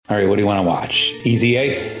All right, what do you want to watch? Easy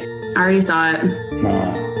A? I already saw it.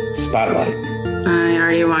 Spotlight. I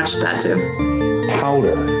already watched that too.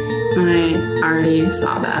 Powder. I already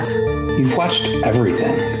saw that. You've watched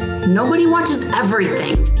everything. Nobody watches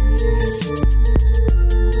everything.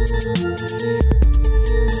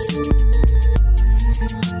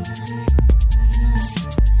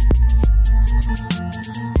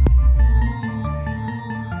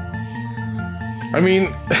 I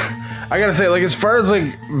mean, I gotta say, like, as far as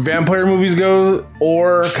like vampire movies go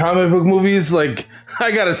or comic book movies, like,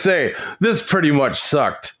 I gotta say, this pretty much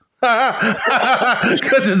sucked.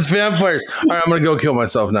 Because it's vampires. All right, I'm gonna go kill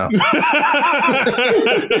myself now.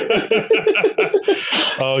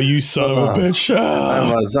 Oh, you son of a bitch.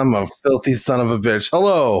 I'm a filthy son of a bitch.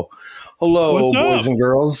 Hello, What's boys up? and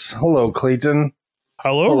girls. Hello, Clayton.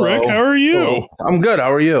 Hello, Rick. How are you? Hello. I'm good.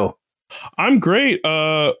 How are you? I'm great.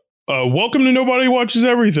 Welcome to Nobody Watches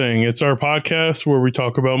Everything. It's our podcast where we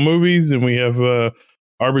talk about movies and we have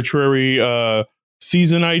arbitrary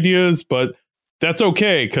season ideas, but that's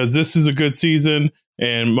okay because this is a good season.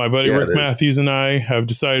 And my buddy Rick Matthews and I have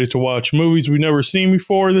decided to watch movies we've never seen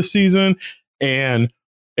before this season. And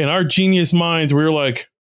in our genius minds, we were like,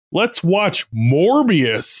 let's watch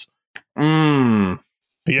Morbius. Yeah.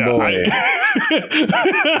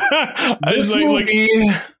 This movie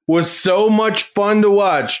was so much fun to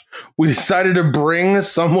watch. We decided to bring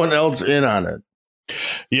someone else in on it.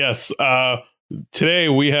 Yes. Today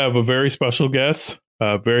we have a very special guest,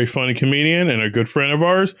 a very funny comedian and a good friend of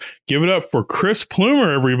ours. Give it up for Chris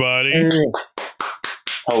Plumer, everybody.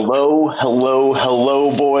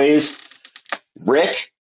 Hello, boys.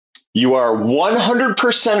 Rick, you are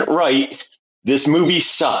 100% right. This movie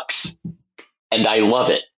sucks, and I love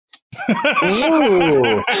it.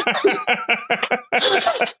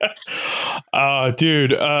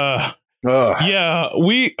 Dude. Yeah,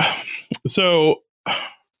 so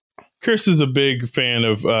Chris is a big fan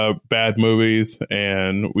of bad movies,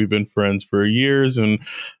 and we've been friends for years. And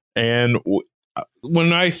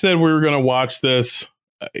when I said we were going to watch this,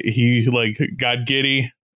 he like got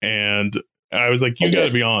giddy, and I was like, "You got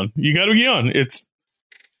to be on. You got to be on."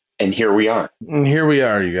 And here we are.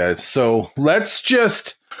 You guys. So let's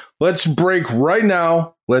break right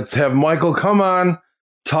now. Let's have Michael come on,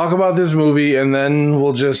 talk about this movie, and then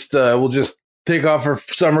we'll just take off our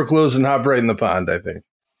summer clothes and hop right in the pond, I think.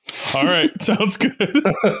 All right, sounds good.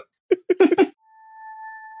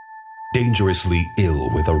 Dangerously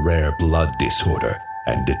ill with a rare blood disorder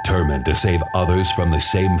and determined to save others from the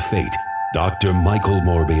same fate, Dr. Michael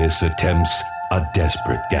Morbius attempts a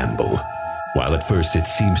desperate gamble. While at first it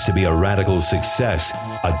seems to be a radical success,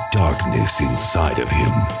 a darkness inside of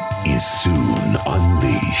him is soon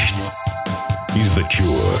unleashed. Is the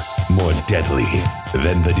cure more deadly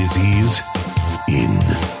than the disease? In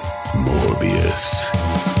Morbius.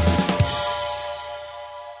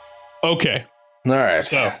 Okay. All right.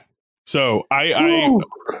 So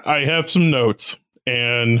I have some notes,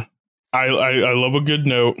 and I love a good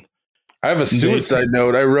note. I have a suicide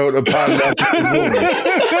note I wrote upon watching this movie.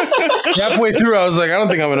 Halfway through, I was like, I don't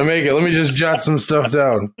think I'm going to make it. Let me just jot some stuff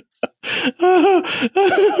down.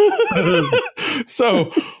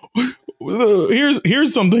 So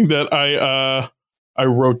here's something that I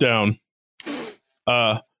wrote down.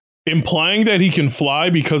 Implying that he can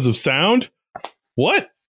fly because of sound.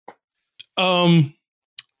 What?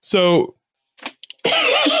 So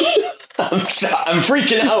I'm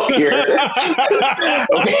freaking out here.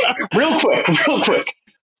 Okay, real quick.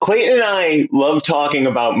 Clayton and I love talking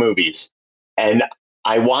about movies, and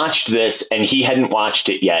I watched this, and he hadn't watched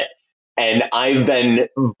it yet. And I've been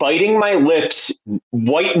biting my lips,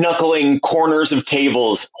 white-knuckling corners of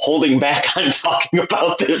tables, holding back on talking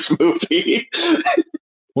about this movie.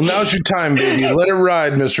 Well, now's your time, baby. Let it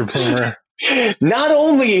ride, Mr. Plumer. Not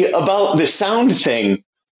only about the sound thing,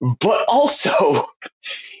 but also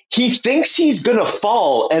he thinks he's going to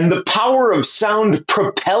fall, and the power of sound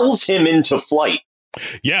propels him into flight.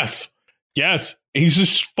 Yes. He's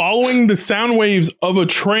just following the sound waves of a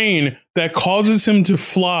train that causes him to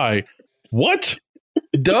fly. What?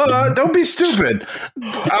 Duh, don't be stupid.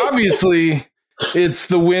 Obviously, it's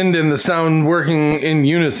the wind and the sound working in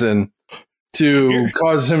unison to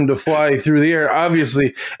cause him to fly through the air,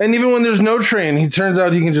 obviously. And even when there's no train, he turns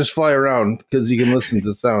out he can just fly around because he can listen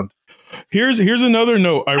to sound. Here's another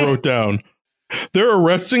note I wrote down. They're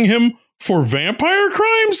arresting him for vampire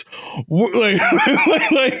crimes? Like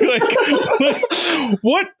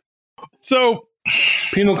what? So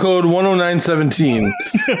Penal Code 10917 of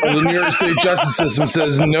the New York State Justice System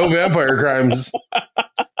says no vampire crimes.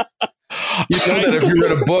 You know that if you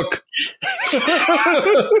read a book.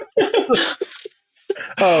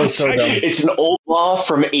 Oh, so dumb. It's an old law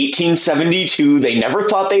from 1872. They never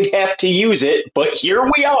thought they'd have to use it, but here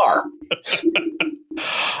we are.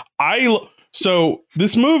 So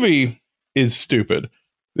this movie is stupid.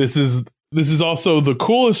 This is also the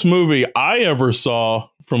coolest movie I ever saw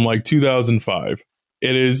from like 2005.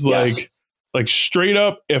 It is like straight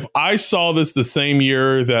up. If I saw this the same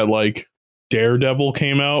year that like Daredevil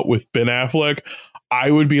came out with Ben Affleck,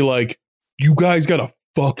 I would be like, you guys gotta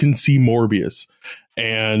fucking see Morbius.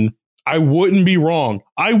 And I wouldn't be wrong.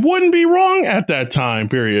 I wouldn't be wrong at that time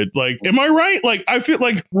period. Like, am I right? Like, I feel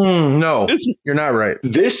like no, you're not right.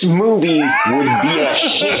 This movie would be a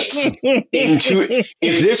hit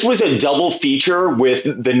if this was a double feature with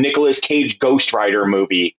the Nicolas Cage Ghost Rider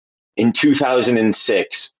movie in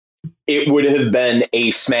 2006. It would have been a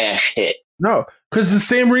smash hit. No, because the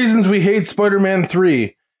same reasons we hate Spider-Man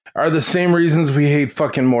 3 are the same reasons we hate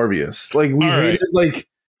fucking Morbius. Like, we hate it, like...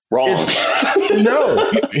 Wrong.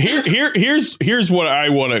 No. Here's what I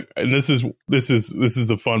want to, and this is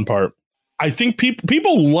the fun part. I think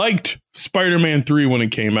people liked Spider-Man 3 when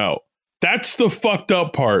it came out. That's the fucked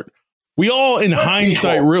up part. We all, in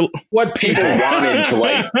hindsight, what people wanted to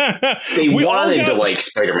like. They wanted to like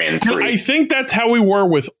Spider-Man 3. I think that's how we were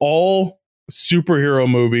with all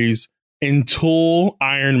superhero movies until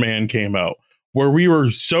Iron Man came out, where we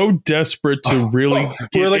were so desperate to really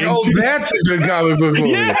we're like, that's a good comic book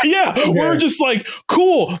movie. Yeah. Okay. We're just like,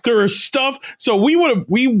 cool, there is stuff. So we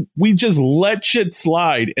just let shit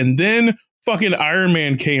slide. And then fucking Iron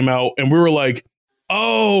Man came out and we were like,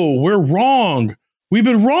 oh, we're wrong. We've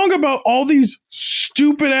been wrong about all these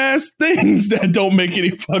stupid ass things that don't make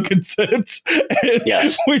any fucking sense. And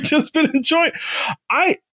yes. We've just been enjoying.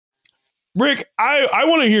 Rick, I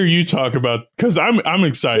want to hear you talk about, because I'm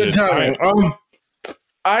excited. Good timing.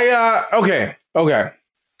 Okay.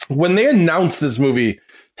 When they announced this movie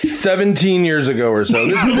 17 years ago or so,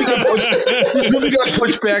 this movie got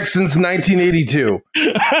pushed back since 1982.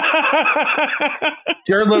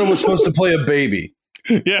 Jared Leto was supposed to play a baby.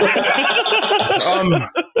 Yeah.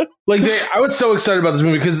 I was so excited about this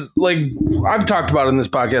movie because, like, I've talked about it in this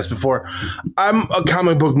podcast before. I'm a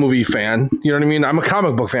comic book movie fan. You know what I mean? I'm a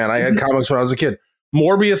comic book fan. I had comics when I was a kid.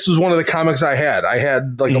 Morbius was one of the comics I had. I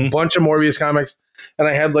had like a bunch of Morbius comics, and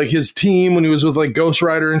I had like his team when he was with like Ghost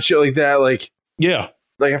Rider and shit like that. Like, yeah,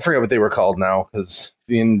 like I forget what they were called now because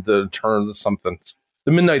being the turn of something,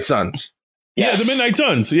 the Midnight Suns. Yes. Yeah, the Midnight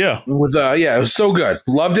Suns. Yeah, with it was so good.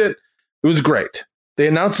 Loved it. It was great. They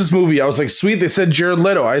announced this movie. I was like, sweet. They said Jared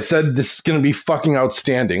Leto. I said, this is going to be fucking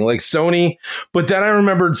outstanding. Like Sony. But then I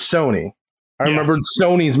remembered Sony. I remembered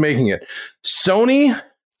Sony's making it. Sony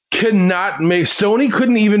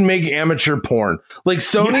couldn't even make amateur porn. Like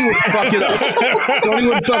Sony would fuck it up. Sony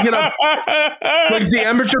would fuck it up. Like the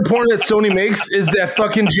amateur porn that Sony makes is that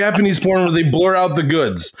fucking Japanese porn where they blur out the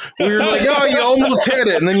goods. Where you're like, oh, you almost hit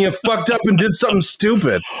it. And then you fucked up and did something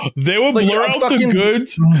stupid. They would blur out the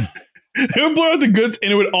goods. It would blur out the goods,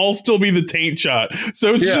 and it would all still be the taint shot.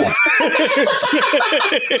 So it's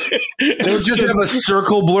it would just have a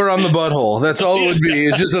circle blur on the butthole. That's all it would be.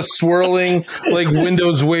 It's just a swirling, like,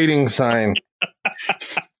 Windows waiting sign.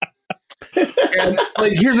 And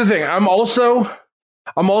like, here's the thing. I'm also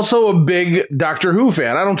a big Doctor Who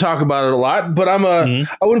fan. I don't talk about it a lot, but I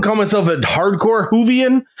wouldn't call myself a hardcore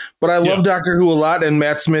Whovian, but I love Doctor Who a lot, and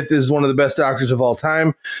Matt Smith is one of the best doctors of all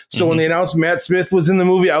time. So when they announced Matt Smith was in the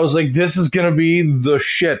movie, I was like, this is going to be the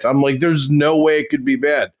shit. I'm like, there's no way it could be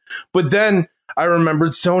bad. But then I remembered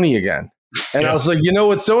Sony again. And I was like, you know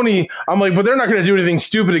what, Sony? I'm like, but they're not going to do anything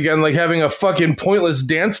stupid again, like having a fucking pointless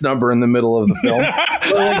dance number in the middle of the film.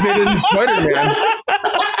 Like they did in Spider-Man.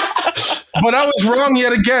 But I was wrong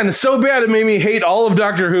yet again. So bad it made me hate all of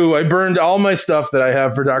Doctor Who. I burned all my stuff that I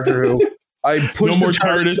have for Doctor Who. I pushed the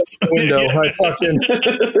TARDIS out the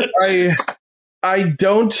window. I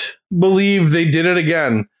don't believe they did it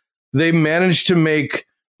again. They managed to make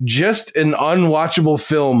just an unwatchable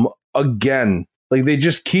film again. Like they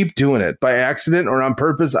just keep doing it by accident or on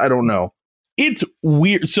purpose. I don't know. It's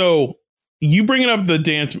weird. So you bringing up the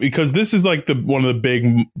dance, because this is like one of the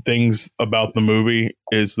big things about the movie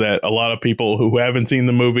is that a lot of people who haven't seen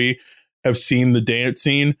the movie have seen the dance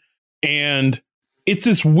scene. And it's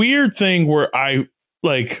this weird thing where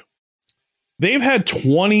they've had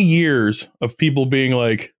 20 years of people being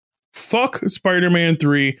like, fuck Spider-Man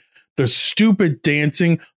 3, the stupid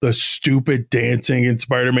dancing in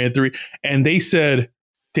Spider-Man 3. And they said,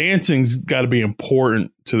 dancing's got to be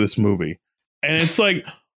important to this movie. And it's like,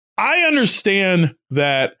 I understand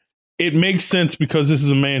that it makes sense because this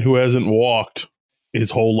is a man who hasn't walked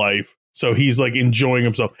his whole life. So he's like enjoying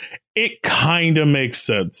himself. It kind of makes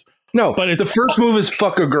sense. No, but the first move is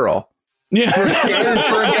fuck a girl. Yeah.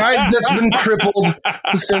 For a guy that's been crippled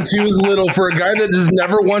since he was little, for a guy that has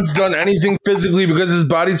never once done anything physically because his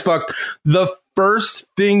body's fucked, the first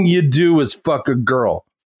thing you do is fuck a girl.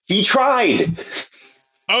 He tried.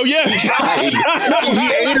 Oh yeah. He tried.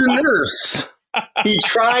 He ate a nurse. He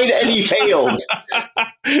tried and he failed.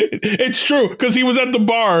 It's true, because he was at the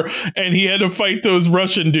bar and he had to fight those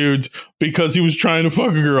Russian dudes because he was trying to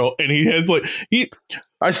fuck a girl, and he has like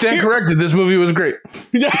I stand corrected. This movie was great.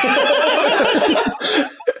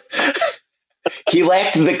 He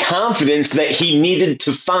lacked the confidence that he needed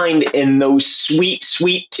to find in those sweet,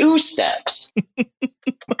 sweet two steps.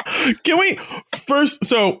 Can we first?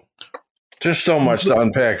 So Just so much to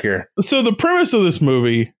unpack here. So the premise of this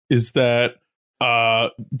movie is that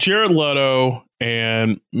Jared Leto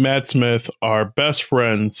and Matt Smith are best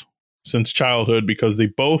friends since childhood because they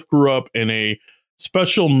both grew up in a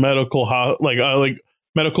special medical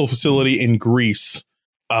medical facility in Greece,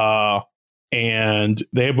 and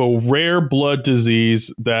they have a rare blood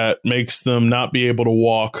disease that makes them not be able to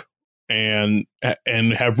walk and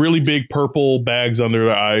have really big purple bags under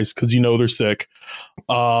their eyes because they're sick.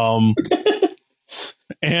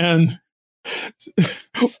 And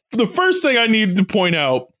the first thing I need to point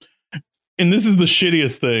out, and this is the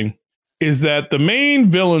shittiest thing, is that the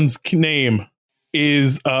main villain's name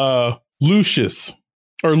is Lucius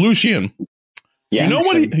or Lucian. Yeah. You know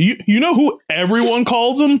what? You know who everyone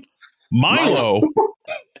calls him? Milo.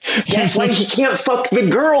 That's why he can't fuck the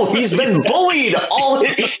girl. He's been bullied.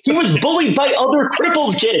 He was bullied by other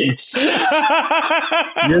crippled kids.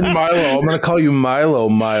 You're Milo. I'm going to call you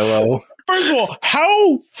Milo. First of all,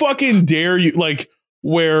 how fucking dare you?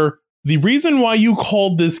 Where the reason why you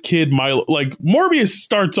called this kid Milo, Morbius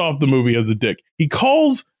starts off the movie as a dick. He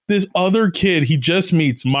calls this other kid he just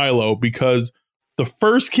meets Milo because the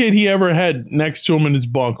first kid he ever had next to him in his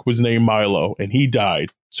bunk was named Milo, and he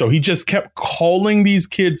died. So he just kept calling these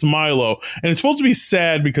kids Milo. And it's supposed to be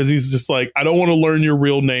sad because he's just like, I don't want to learn your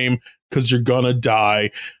real name because you're going to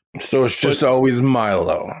die. So it's just always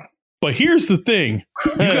Milo. But here's the thing.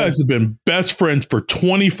 You guys have been best friends for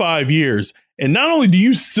 25 years. And not only do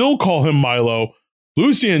you still call him Milo,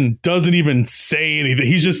 Lucian doesn't even say anything.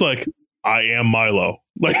 He's just like, I am Milo.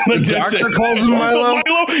 The doctor calls him Milo?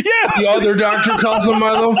 Yeah. The other doctor calls him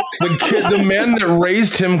Milo? The man that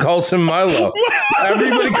raised him calls him Milo.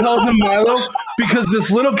 Everybody calls him Milo because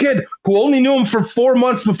this little kid who only knew him for 4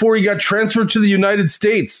 months before he got transferred to the United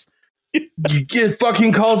States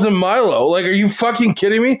fucking calls him Milo. Are you fucking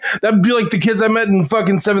kidding me? That'd be like the kids I met in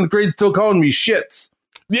fucking 7th grade still calling me shits.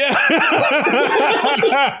 Yeah.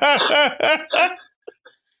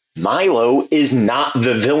 Milo is not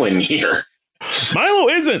the villain here. Milo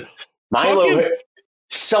isn't. Milo,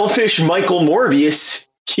 selfish Michael Morbius,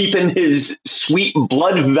 keeping his sweet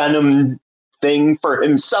blood venom thing for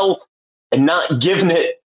himself and not giving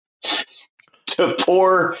it to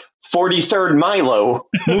poor 43rd Milo.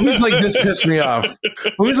 Movies like this piss me off.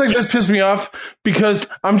 Movies like this piss me off because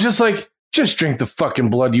I'm just like, just drink the fucking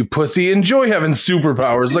blood, you pussy. Enjoy having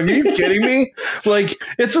superpowers. Are you kidding me?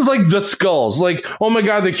 It's just like the Skulls. Oh my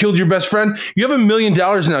God, they killed your best friend. You have $1 million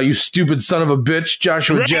now, you stupid son of a bitch,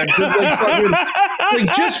 Joshua Jackson.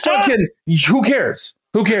 Just fucking, who cares?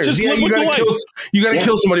 Who cares? Just You gotta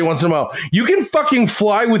kill somebody once in a while. You can fucking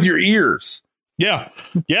fly with your ears. Yeah.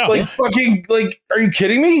 Yeah. Are you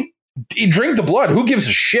kidding me? Drink the blood. Who gives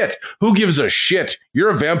a shit? Who gives a shit? You're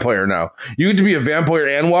a vampire now. You get to be a vampire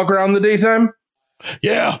and walk around in the daytime?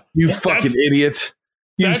 Yeah. You fucking idiot.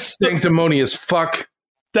 You sanctimonious fuck.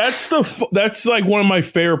 That's one of my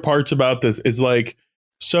favorite parts about this is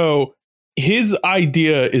so his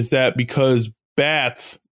idea is that because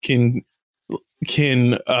bats can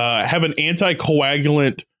have an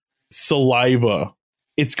anticoagulant saliva,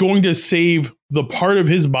 it's going to save the part of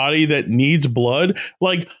his body that needs blood.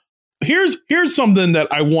 Here's something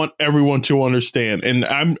that I want everyone to understand, and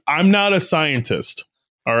I'm not a scientist.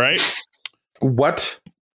 All right. What?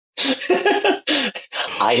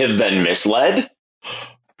 I have been misled.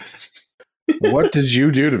 What did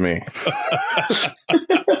you do to me?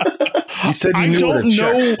 You said you knew. I don't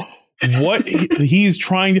know what he's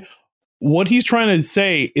trying. What he's trying to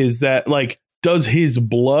say is that does his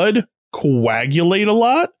blood coagulate a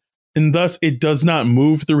lot, and thus it does not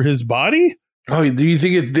move through his body? Oh, do you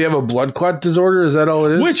think they have a blood clot disorder? Is that all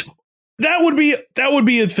it is? Which that would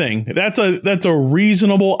be a thing. That's a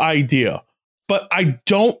reasonable idea. But I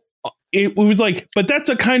don't. It was but that's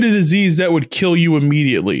a kind of disease that would kill you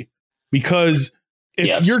immediately because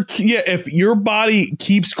if your body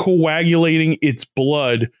keeps coagulating its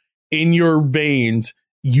blood in your veins,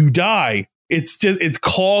 you die. It's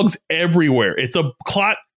clogs everywhere. It's a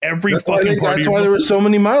clot every That's why, fucking party. that's why there were so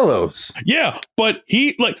many Milos. Yeah, but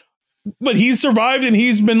he survived and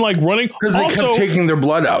he's been like running Because they kept taking their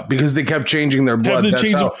blood out because they kept changing their blood. to That's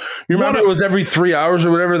change how, you remember it was every 3 hours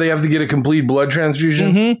or whatever they have to get a complete blood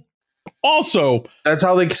transfusion. Mhm. Also, that's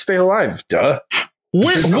how they stay alive. Duh.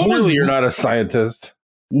 Clearly, you're not a scientist.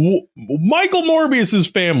 Michael Morbius's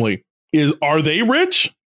family are they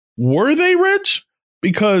rich? Were they rich?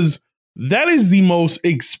 Because that is the most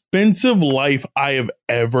expensive life I have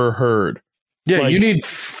ever heard. Yeah, you need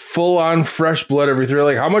full on fresh blood every 3.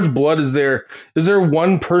 Like, how much blood is there? Is there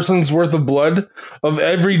one person's worth of blood of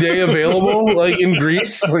every day available? Like in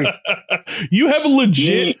Greece, like you have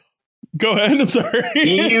legit. Go ahead. I'm sorry.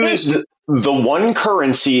 He used the one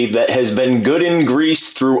currency that has been good in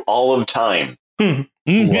Greece through all of time.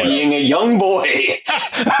 Being a young boy in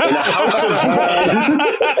a house of men.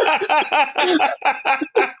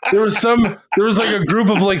 There was like a group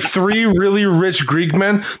of like 3 really rich Greek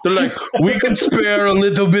men. They're like, we could spare a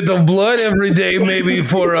little bit of blood every day, maybe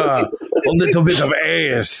for a little bit of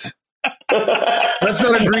ass. That's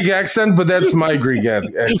not a Greek accent, but that's my Greek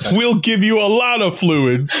accent. We'll give you a lot of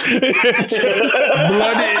fluids,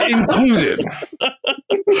 blood included.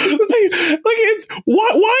 Like it's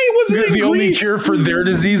why was it because the only cure for their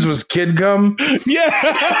disease was kid cum? Yeah.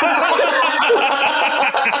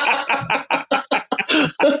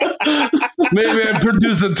 Maybe I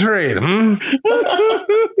produce a trade.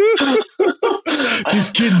 This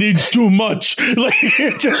kid needs too much. Like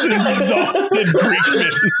just exhausted Greek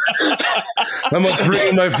men. I must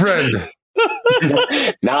bring my friend.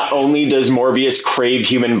 Not only does Morbius crave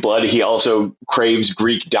human blood, he also craves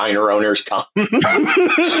Greek diner owners' cum.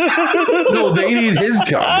 No, they need his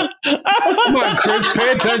cum. Come on, Chris,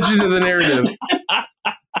 pay attention to the narrative.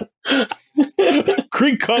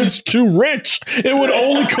 Greek cum's too rich. It would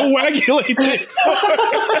only coagulate this.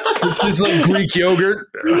 It's just like Greek yogurt.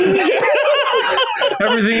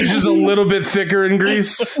 Everything is just a little bit thicker in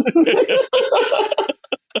Greece.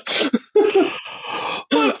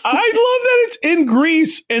 But I love that it's in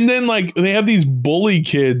Greece, and then like they have these bully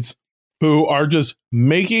kids who are just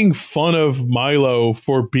making fun of Milo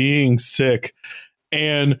for being sick,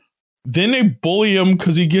 and then they bully him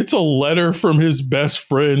because he gets a letter from his best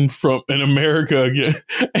friend from in America again,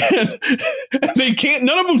 and they can't.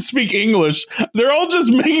 None of them speak English. They're all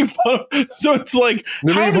just making fun. So it's like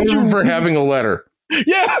they're making fun of him for having a letter.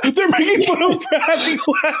 Yeah, they're making fun of him for having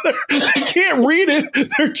leather. They can't read it.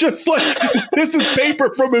 They're just like, this is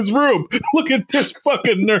paper from his room. Look at this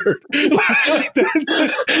fucking nerd. Like,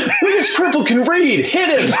 this cripple can read.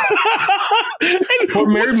 Hit him. Or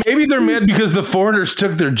maybe they're mad because the foreigners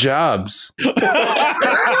took their jobs. But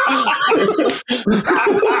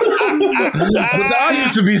I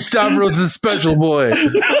used to be Stavros' special boy.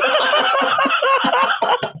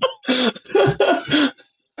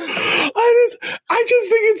 I just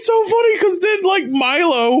think it's so funny because then like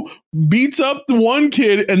Milo beats up the one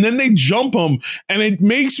kid and then they jump him and it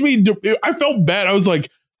makes me I felt bad. I was like,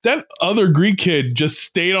 that other Greek kid just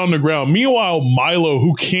stayed on the ground. Meanwhile, Milo,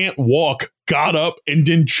 who can't walk, got up and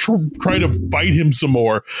then try to fight him some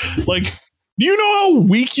more. Like, do you know how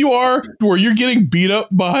weak you are where you're getting beat up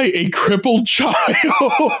by a crippled child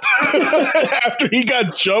after he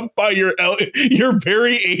got jumped by your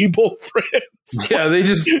very able friends? Yeah,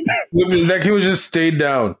 that kid was just stayed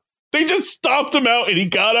down. They just stomped him out and he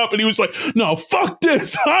got up and he was like, no, fuck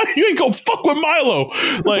this. You ain't gonna fuck with Milo.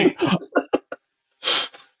 Like,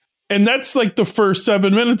 and that's like the first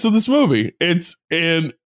 7 minutes of this movie. And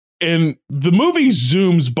the movie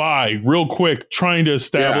zooms by real quick, trying to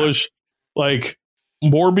establish like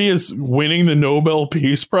Morbius winning the Nobel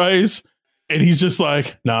Peace Prize. And he's just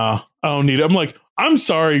like, nah, I don't need it. I'm like, I'm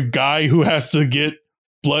sorry, guy who has to get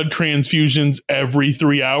blood transfusions every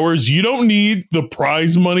 3 hours. You don't need the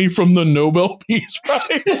prize money from the Nobel Peace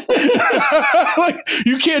Prize. Like,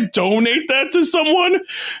 you can't donate that to someone.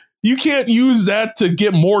 You can't use that to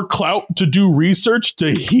get more clout to do research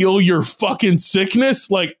to heal your fucking sickness.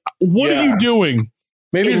 Like, what are you doing?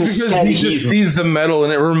 Maybe it's because he just sees the metal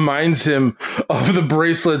and it reminds him of the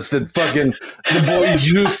bracelets that fucking the boys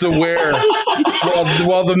used to wear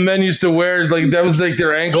while the men used to wear. Like, that was like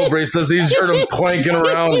their ankle bracelets. They just heard them clanking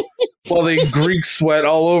around while they Greek sweat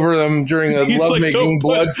all over them during a lovemaking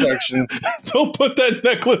blood section. Don't put that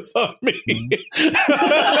necklace on me.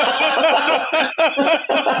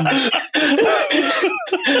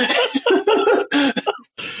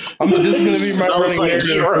 This is going to be my running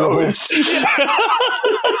narrative.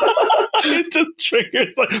 It just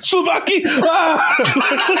triggers like Slovaki.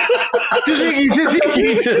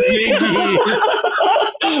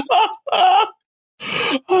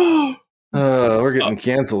 We're we're getting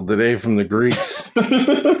canceled today from the Greeks.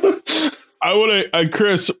 Chris,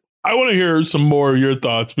 I want to hear some more of your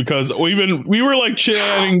thoughts because we were like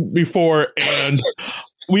chatting before, and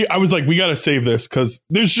I was like, we got to save this because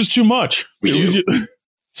there's just too much. We do.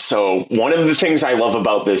 So one of the things I love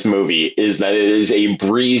about this movie is that it is a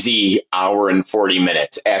breezy hour and 40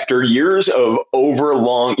 minutes. After years of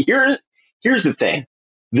overlong, here's the thing.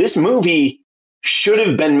 This movie should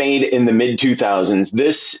have been made in the mid 2000s.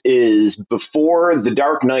 This is before The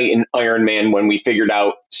Dark Knight and Iron Man when we figured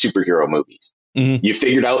out superhero movies. Mm-hmm. You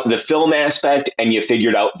figured out the film aspect and you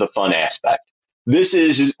figured out the fun aspect. This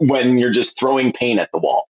is when you're just throwing paint at the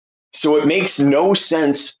wall. So it makes no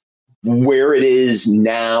sense where it is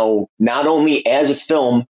now, not only as a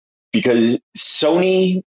film, because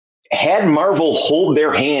Sony had Marvel hold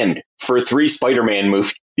their hand for 3 Spider-Man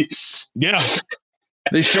movies. Yeah.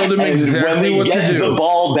 They showed them exactly when they what to get do. the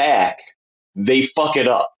ball back, they fuck it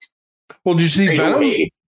up. Well, did you see Venom?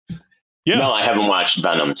 Yeah. No, I haven't watched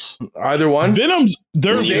Venom's. Either one? Venom's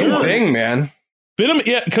they're same thing, man. Venom,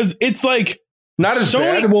 yeah, because it's like not as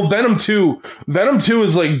bad. Well, Venom 2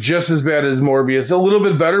 is like just as bad as Morbius. A little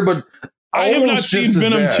bit better, but I have not seen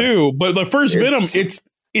Venom 2, but the first Venom,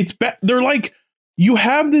 it's bad. They're like, you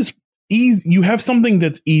have this easy, you have something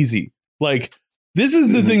that's easy. Like, this is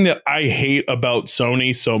the thing that I hate about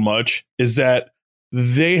Sony so much is that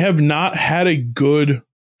they have not had a good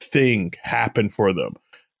thing happen for them.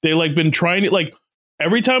 They like been trying to, like,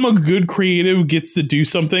 every time a good creative gets to do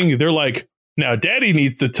something, they're like, now daddy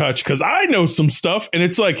needs to touch because I know some stuff. And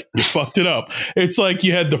it's like, you fucked it up. It's like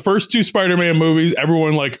you had the first 2 Spider-Man movies.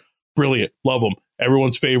 Everyone like, brilliant. Love them.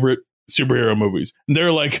 Everyone's favorite superhero movies. And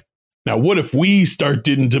they're like, now what if we start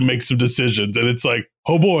to make some decisions? And it's like,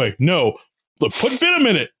 oh boy, no. Look, put Venom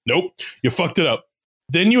in it. Nope. You fucked it up.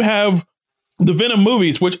 Then you have the Venom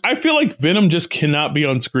movies, which I feel like Venom just cannot be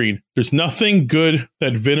on screen. There's nothing good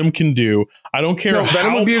that Venom can do. I don't care. No,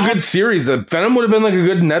 Venom would be a good series. Venom would have been like a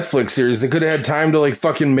good Netflix series. They could have had time to like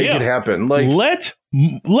fucking make it happen. Like let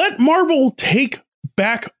Marvel take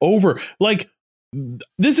back over. Like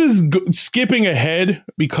this is skipping ahead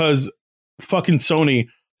because fucking Sony.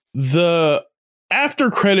 The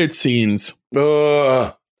after credit scenes.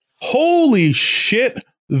 Holy shit!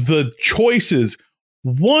 The choices.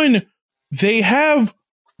 One. They have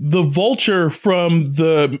the Vulture from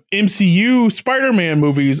the MCU Spider-Man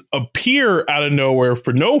movies appear out of nowhere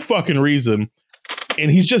for no fucking reason. And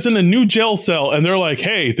he's just in a new jail cell. And they're like,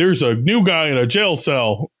 hey, there's a new guy in a jail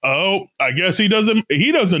cell. Oh, I guess he doesn't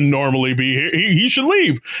normally be here. He should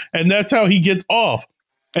leave. And that's how he gets off.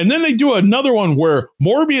 And then they do another one where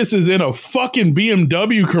Morbius is in a fucking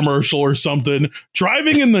BMW commercial or something,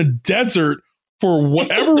 driving in the desert. For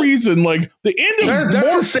whatever reason, like the end of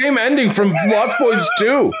that's the same ending from Lost Boys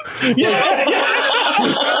 2.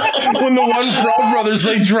 Yeah. When the one Frog Brothers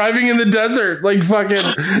like driving in the desert, like fucking.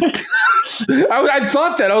 I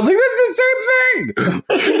thought that I was like, that's the same thing.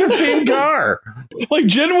 It's like the same car. Like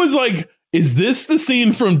Jen was like, "Is this the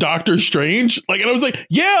scene from Doctor Strange?" Like, and I was like,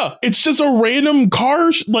 "Yeah, it's just a random car.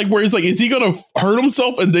 Like, where he's like, is he gonna hurt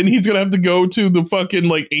himself and then he's gonna have to go to the fucking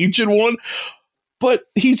like ancient one?" But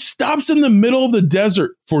he stops in the middle of the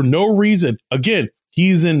desert for no reason. Again,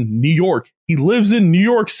 he's in New York. He lives in New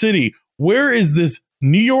York City. Where is this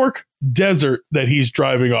New York desert that he's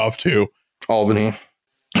driving off to? Albany.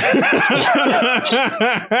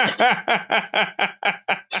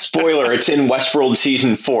 Spoiler, it's in Westworld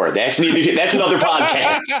season 4. That's another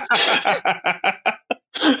podcast.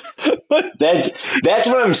 That's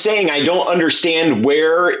what I'm saying. I don't understand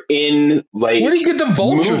where in like where do you get the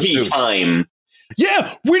Vulture movie suit? Time.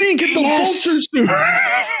 Yeah, where do you get the Vulture suit?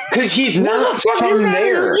 Because he's not from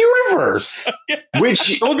there. Universe.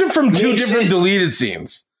 Which those are from 2 different deleted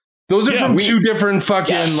scenes. Those are from 2 different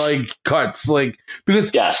fucking like cuts. Like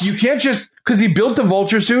because you can't just because he built the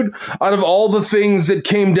Vulture suit out of all the things that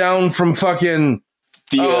came down from fucking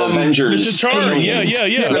the Avengers. The Chitauri.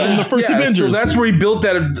 Yeah. From the first Avengers. So that's where he built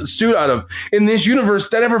that suit out of. In this universe,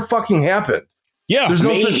 that never fucking happened. Yeah, there's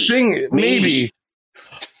no such thing. Maybe.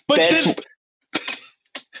 But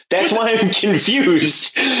that's why I'm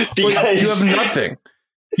confused. Because you have nothing.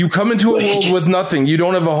 You come into a world with nothing. You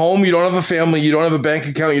don't have a home. You don't have a family. You don't have a bank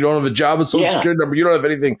account. You don't have a job, a social security number. You don't have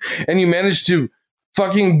anything. And you manage to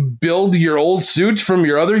fucking build your old suit from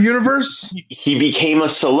your other universe? He became a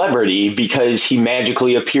celebrity because he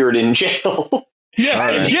magically appeared in jail. Yeah, All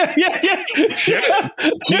right. yeah.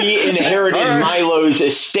 He inherited Milo's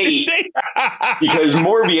estate because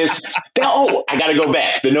Morbius. Oh, I got to go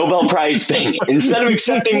back. The Nobel Prize thing. Instead of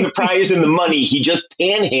accepting the prize and the money, he just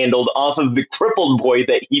panhandled off of the crippled boy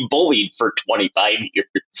that he bullied for 25 years.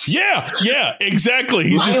 Yeah, exactly.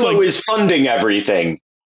 He's just Milo like, is funding everything.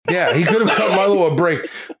 Yeah, he could have cut Milo a break.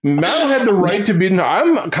 Milo had the right to be.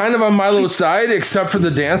 I'm kind of on Milo's side, except for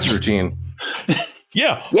the dance routine.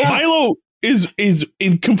 yeah. Milo is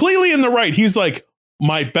completely in the right. He's like,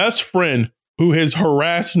 my best friend who has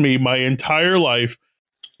harassed me my entire life,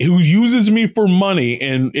 who uses me for money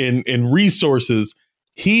and resources.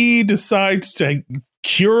 He decides to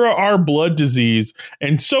cure our blood disease.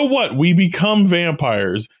 And so what? We become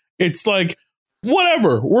vampires. It's like,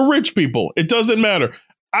 whatever. We're rich people. It doesn't matter.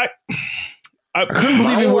 I couldn't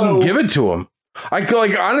believe he wouldn't give it to him. I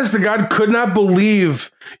like, honest to God, could not believe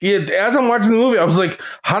it. As I'm watching the movie, I was like,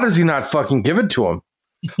 how does he not fucking give it to him?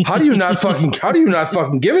 How do you not fucking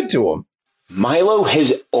give it to him? Milo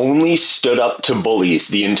has only stood up to bullies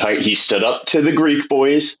he stood up to the Greek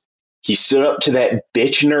boys. He stood up to that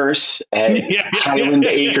bitch nurse at Highland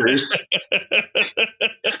Acres.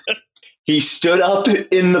 He stood up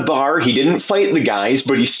in the bar. He didn't fight the guys,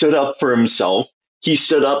 but he stood up for himself. He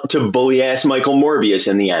stood up to bully ass Michael Morbius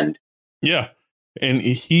in the end. Yeah. And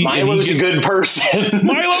Milo's a good person.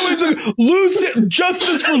 Milo is a Lucian.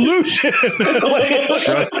 Justice for Lucian.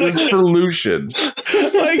 Justice for Lucian.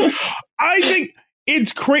 Like, I think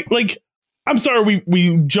it's crazy. Like, I'm sorry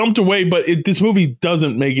we jumped away, but this movie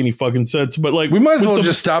doesn't make any fucking sense. But like, we might as well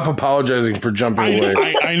just stop apologizing for jumping away.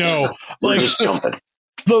 I know. We're like, just jumping.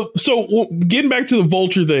 So getting back to the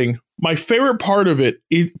Vulture thing, my favorite part of it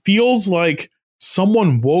feels like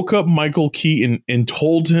someone woke up Michael Keaton and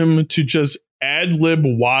told him to just ad-lib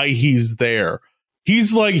why he's there.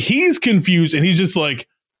 He's confused and he's just like,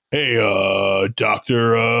 hey,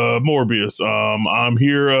 Dr. Morbius, I'm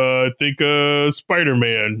here, I think,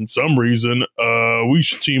 Spider-Man, for some reason, we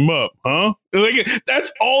should team up, huh? Like,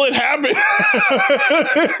 that's all it happened.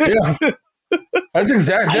 Yeah. That's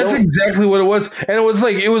exactly what it was. And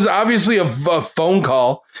it was obviously a phone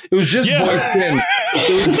call. It was just voiced in.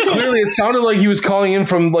 It sounded like he was calling in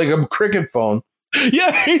from like a cricket phone.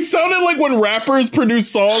 Yeah, he sounded like when rappers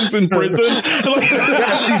produce songs in prison.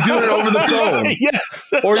 Yes, he's doing it over the phone. Yes.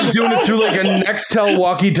 Or he's doing it through like a Nextel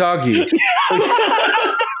walkie-talkie.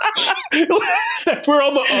 That's where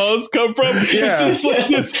all the uhs come from. Yeah. It's just like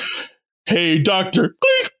this, hey, doctor.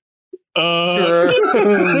 Where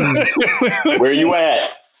you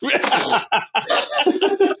at?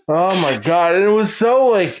 Oh my God. And it was so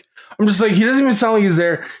like, I'm just like, he doesn't even sound like he's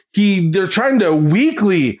there. They're trying to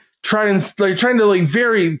weekly trying to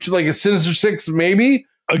vary like a Sinister Six, maybe.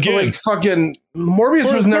 Again, but like fucking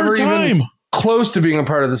Morbius was never even close to being a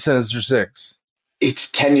part of the Sinister Six.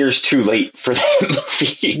 It's 10 years too late for that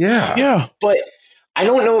movie. Yeah. But I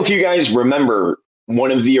don't know if you guys remember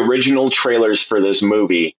one of the original trailers for this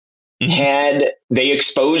movie they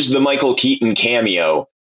exposed the Michael Keaton cameo,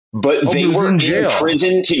 but they were in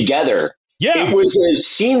prison together. Yeah. It was a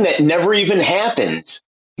scene that never even happens.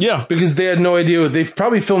 Yeah. Because they had no idea. They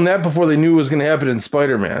probably filmed that before they knew it was going to happen in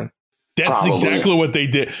Spider-Man. That's exactly what they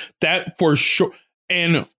did. That for sure.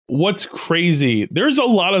 And what's crazy, there's a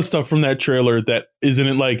lot of stuff from that trailer that isn't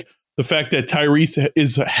it, like the fact that Tyrese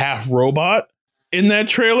is half robot in that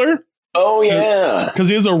trailer. Oh yeah. Because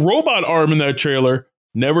he has a robot arm in that trailer.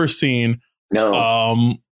 Never seen. No.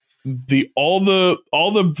 All the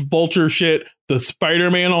Vulture shit, the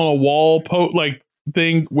Spider-Man on a wall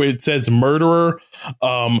thing where it says murderer.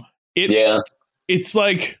 It's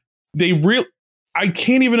like I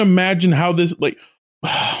can't even imagine how this like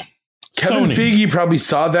Kevin Feige probably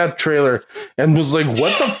saw that trailer and was like,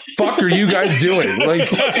 what the fuck are you guys doing?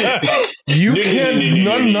 Like, you can't,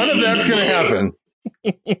 none of that's gonna happen.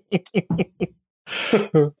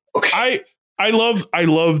 I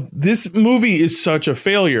love this movie is such a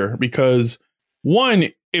failure because one,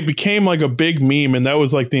 it became like a big meme, and that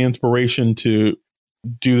was like the inspiration to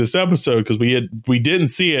do this episode because we didn't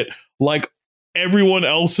see it like everyone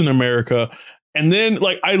else in America. And then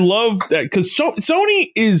like I love that because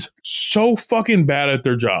Sony is so fucking bad at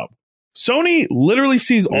their job. Sony literally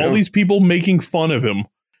sees all these people making fun of him.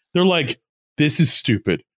 They're like, this is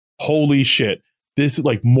stupid. Holy shit. This is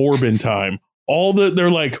like Morbin time. They're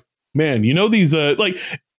like, man, these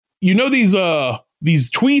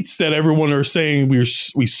tweets that everyone are saying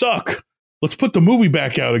we suck. Let's put the movie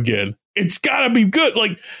back out again. It's gotta be good.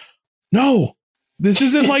 Like, no, this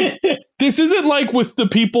isn't like with the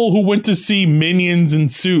people who went to see Minions in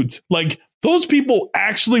Suits. Like, those people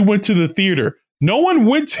actually went to the theater. No one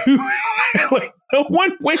went to like No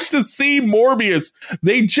one went to see Morbius.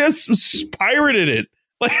 They just pirated it.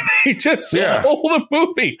 Like they just stole the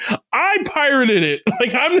movie. I pirated it.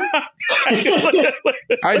 Like I'm not.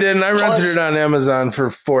 I didn't. I rented it on Amazon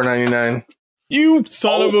for $4.99. You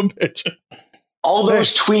son of a bitch. All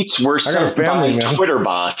those tweets were sent by Twitter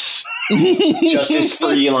bots. Justice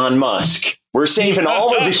for Elon Musk. We're saving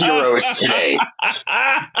all of the heroes today.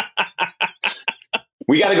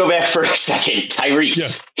 We got to go back for a second.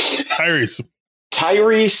 Tyrese. Tyrese.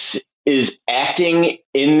 Tyrese is acting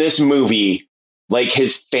in this movie like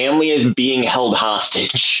his family is being held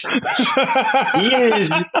hostage. He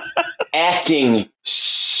is acting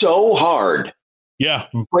so hard. Yeah.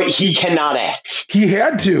 But he cannot act. He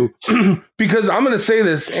had to, because I'm going to say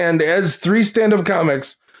this, and as 3 stand-up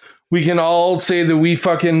comics, we can all say that we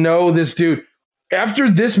fucking know this dude.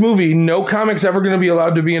 After this movie, no comic's ever going to be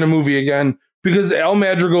allowed to be in a movie again, because Al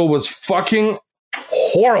Madrigal was fucking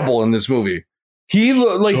horrible in this movie. He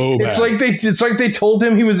like so it's like they told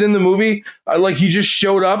him he was in the movie, like he just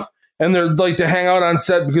showed up, and they're like to hang out on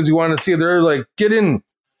set because he wanted to see it. They're like, get in.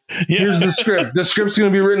 Yeah. Here's the script. The script's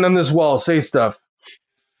going to be written on this wall. Say stuff.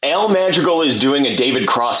 Al Madrigal is doing a David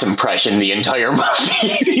Cross impression the entire movie.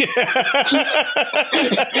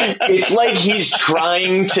 It's like he's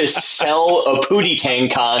trying to sell a Pootie Tang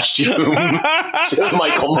costume to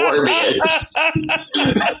Michael Morbius.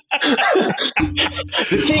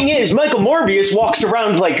 The thing is, Michael Morbius walks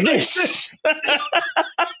around like this.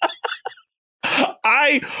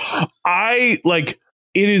 I like,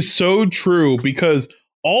 it is so true, because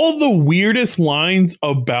all the weirdest lines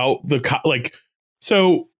about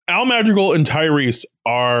so Al Madrigal and Tyrese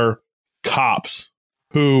are cops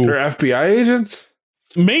who... They're FBI agents?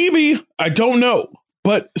 Maybe. I don't know.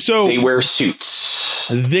 But so... They wear suits.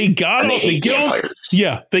 They get on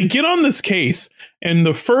this case, and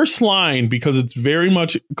the first line, because it's very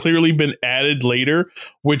much clearly been added later,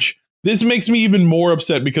 which this makes me even more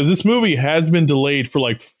upset, because this movie has been delayed for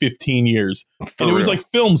like 15 years. And it was like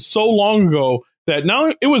filmed so long ago that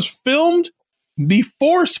now it was filmed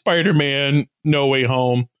before Spider-Man No Way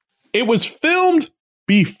Home. It was filmed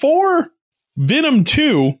before Venom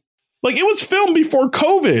 2. Like, it was filmed before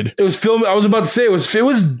COVID. It was filmed. I was about to say it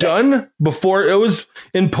was done before. It was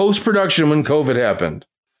in post-production when COVID happened.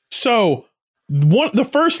 So the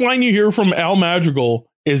first line you hear from Al Madrigal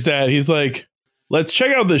is that he's like, let's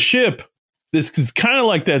check out the ship. This is kind of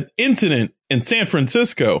like that incident in San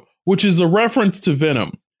Francisco, which is a reference to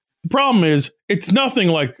Venom. The problem is, it's nothing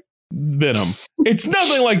like Venom. It's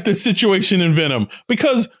nothing like the situation in Venom,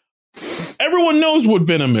 because everyone knows what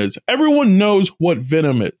Venom is. Everyone knows what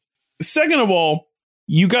Venom is. Second of all,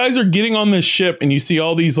 you guys are getting on this ship and you see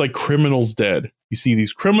all these like criminals dead. You see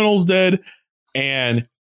these criminals dead, and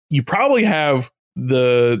you probably have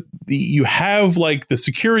the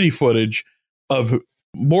security footage of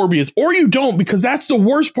Morbius, or you don't, because that's the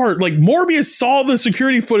worst part. Like, Morbius saw the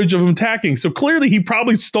security footage of him attacking, so clearly he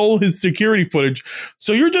probably stole his security footage.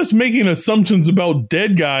 So you're just making assumptions about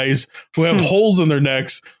dead guys who have holes in their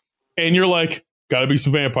necks, and you're like, gotta be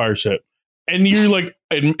some vampire shit. And you're like,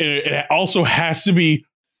 and it also has to be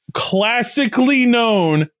classically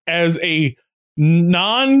known as a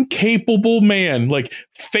non-capable man, like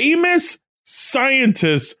famous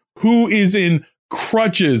scientist who is in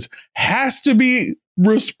crutches has to be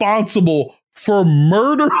responsible for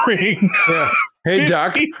murdering. Yeah. Hey,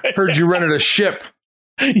 Doc, heard you rented a ship.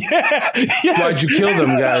 Yeah. Yes. Why'd you kill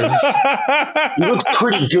them, guys? You look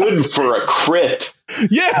pretty good for a crip.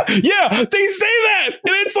 Yeah, they say that,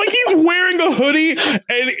 and it's like he's wearing a hoodie,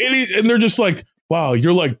 and they're just like, "Wow,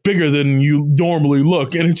 you're like bigger than you normally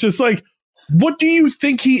look," and it's just like, what do you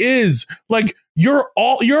think he is? Like, you're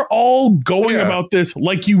all going about this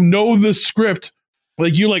like you know the script.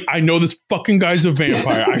 Like, you're like, I know this fucking guy's a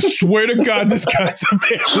vampire. I swear to God, this guy's a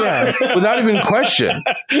vampire. Yeah, without even question.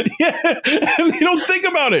 Yeah, and they don't think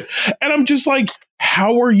about it. And I'm just like,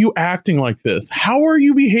 how are you acting like this? How are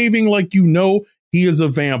you behaving like you know he is a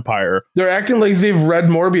vampire? They're acting like they've read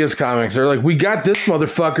Morbius comics. They're like, we got this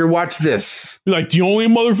motherfucker. Watch this. Like, the only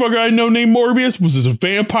motherfucker I know named Morbius was a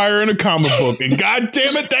vampire in a comic book. And God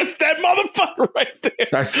damn it, that's that motherfucker right there.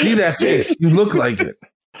 I see that face. You look like it.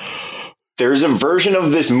 There's a version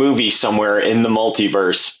of this movie somewhere in the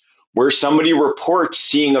multiverse where somebody reports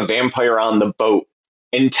seeing a vampire on the boat,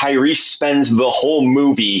 and Tyrese spends the whole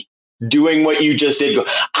movie doing what you just did. Go,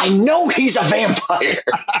 I know he's a vampire.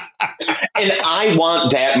 And I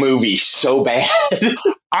want that movie so bad.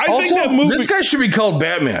 I think that movie... This guy should be called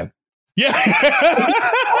Batman. Yeah.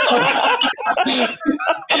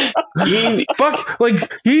 Fuck,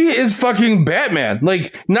 like he is fucking Batman.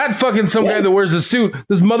 Like not fucking some guy that wears a suit.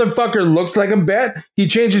 This motherfucker looks like a bat. He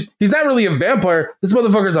changes. He's not really a vampire. This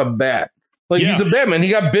motherfucker's a bat. Like he's a Batman. He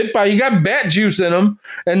got bat juice in him,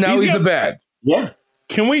 and now he's a bat. Yeah.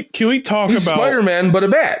 Can we talk He's about Spider-Man, but a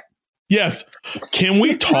bat? Yes. Can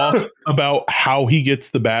we talk about how he gets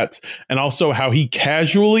the bats and also how he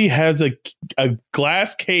casually has a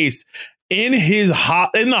glass case in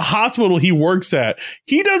in the hospital he works at?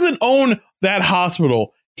 He doesn't own that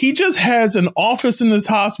hospital. He just has an office in this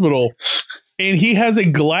hospital, and he has a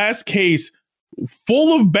glass case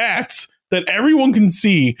full of bats that everyone can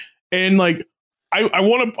see. And like,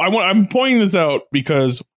 I'm pointing this out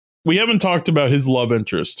because we haven't talked about his love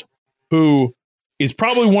interest, who is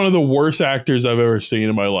probably one of the worst actors I've ever seen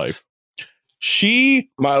in my life.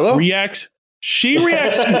 She reacts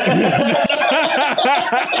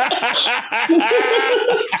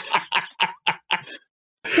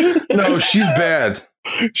No, she's bad.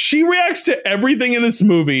 She reacts to everything in this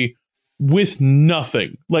movie with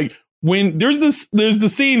nothing. Like when there's the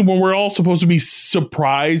scene when we're all supposed to be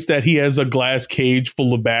surprised that he has a glass cage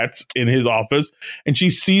full of bats in his office, and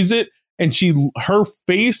she sees it, and her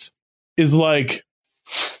face is like,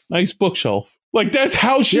 nice bookshelf. Like that's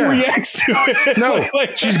how she reacts to it. No,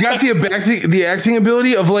 she's got the acting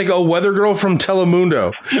ability of like a weather girl from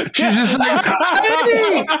Telemundo. She's just like,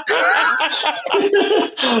 hey!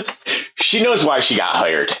 She knows why she got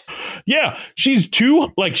hired. Yeah, she's too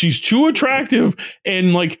attractive,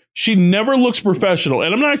 and like she never looks professional.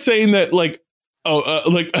 And I'm not saying that like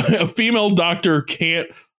a female doctor can't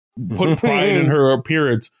put pride in her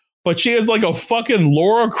appearance, but she has like a fucking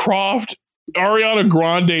Laura Croft, Ariana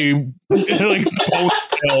Grande like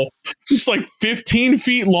ponytail. It's like 15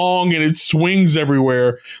 feet long and it swings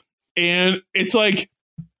everywhere. And it's like,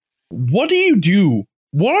 what do you do?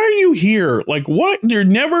 Why are you here? Like, what? You're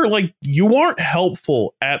never like, you aren't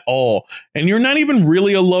helpful at all. And you're not even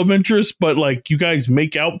really a love interest, but like you guys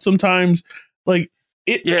make out sometimes. Like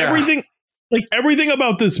everything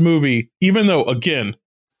about this movie, even though, again,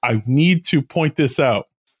 I need to point this out.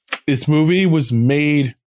 This movie was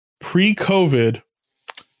made pre-COVID,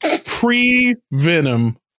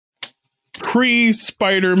 pre-Venom,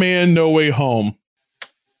 pre-Spider-Man No Way Home.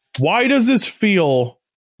 Why does this feel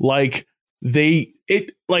like they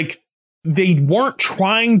weren't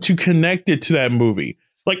trying to connect it to that movie?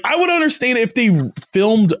 Like I would understand if they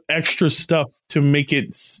filmed extra stuff to make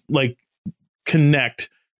it like connect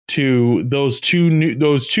to those two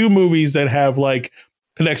movies that have like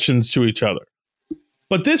connections to each other.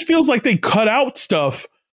 But this feels like they cut out stuff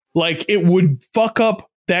like it would fuck up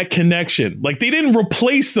that connection. Like they didn't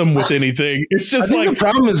replace them with anything. It's just like the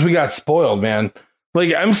problem is we got spoiled, man. Like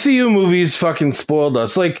MCU movies fucking spoiled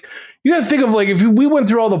us. Like you got to think of like if we went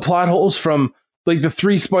through all the plot holes from like the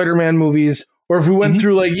 3 Spider-Man movies, or if we went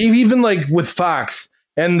through like even like with Fox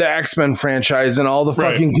and the X-Men franchise and all the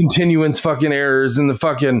fucking continuance fucking errors and the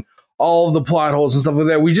fucking all of the plot holes and stuff like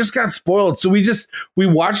that. We just got spoiled. So we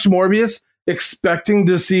watched Morbius expecting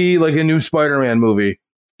to see like a new Spider-Man movie.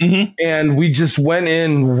 And we just went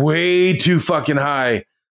in way too fucking high.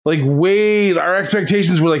 Like our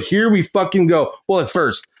expectations were like, here we fucking go. Well, at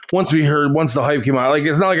first, once the hype came out, like,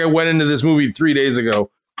 it's not like I went into this movie 3 days ago.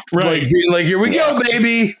 Right. Like, being like, here we go,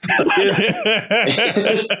 baby.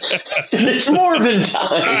 It's Morbin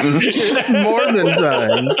time. It's Morbin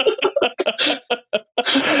time.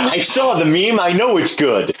 I saw the meme. I know it's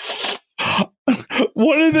good.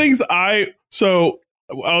 One of the things I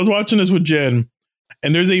was watching this with Jen,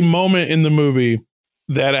 and there's a moment in the movie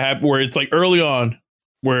that happened where it's like early on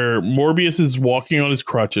where Morbius is walking on his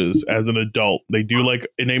crutches as an adult. They do like,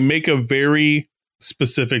 and they make a very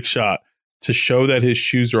specific shot to show that his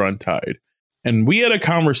shoes are untied. And we had a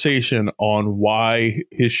conversation on why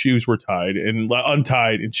his shoes were tied and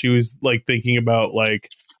untied. And she was like thinking about like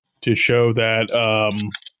to show that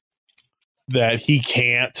that he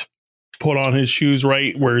can't put on his shoes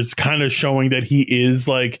right, where it's kind of showing that he is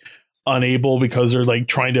like unable because they're like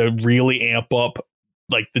trying to really amp up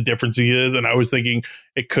like the difference he is. And I was thinking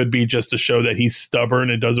it could be just to show that he's stubborn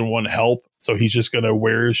and doesn't want help, so he's just going to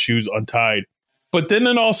wear his shoes untied. But then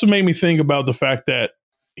it also made me think about the fact that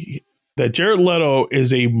Jared Leto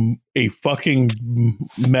is a fucking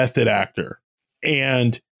method actor,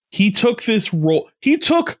 and he took this role. He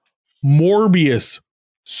took Morbius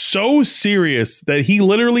so serious that he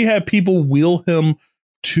literally had people wheel him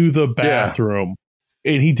to the bathroom,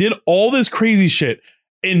 and he did all this crazy shit,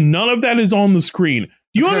 and none of that is on the screen.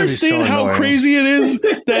 You understand how crazy it is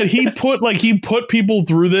that he put people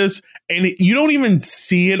through this, and you don't even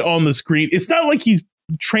see it on the screen. It's not like he's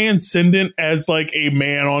transcendent as like a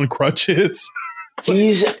man on crutches.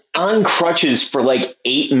 He's on crutches for like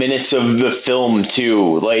 8 minutes of the film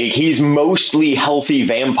too. Like he's mostly healthy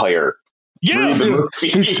vampire. Yeah, through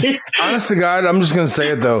the movie. Honest to God, I'm just gonna say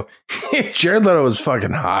it though. Jared Leto is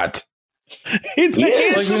fucking hot. It's He Like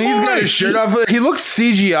is. when he's got his shirt off, he looked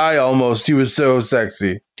CGI almost. He was so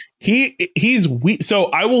sexy. He's weak. So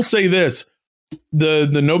I will say this: the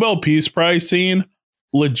Nobel Peace Prize scene,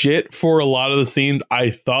 legit for a lot of the scenes,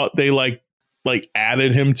 I thought they like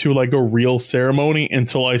added him to like a real ceremony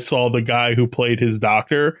until I saw the guy who played his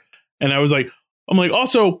doctor, and I'm like,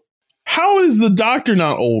 also, how is the doctor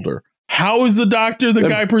not older? How is the doctor the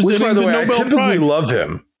guy presenting Which, by the way, Nobel I typically Prize? love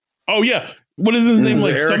him. Oh yeah, what is his name?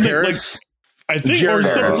 Like Eric something Harris? like I think Jared or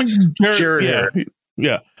something. Harris. Jared yeah, Harris.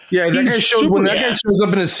 yeah. Yeah, that He's guy shows super- when that guy shows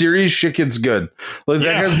up in a series, shit gets good. Like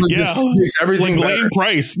that guy's like just makes everything like better. Lane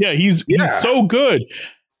Price. Yeah, he's so good.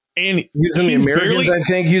 And He's in the Americans, I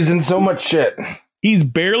think. He's in so much shit. he's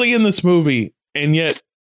barely in this movie, and yet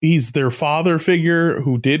he's their father figure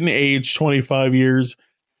who didn't age 25 years.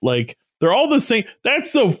 Like they're all the same.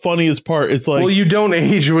 That's the funniest part. It's like, Well, you don't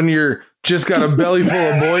age when you're just got a belly full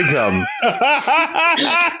of boy cum.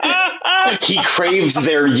 He craves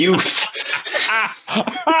their youth.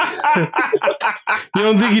 You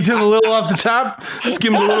don't think he took a little off the top?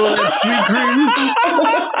 Skimmed a little of that sweet cream?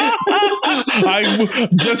 I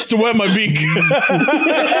just to wet my beak.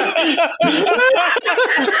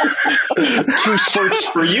 2 squirts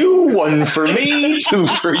for you, 1 for me, 2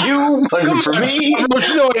 for you, 1 for me. Don't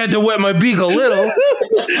you know I had to wet my beak a little?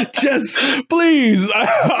 Just please.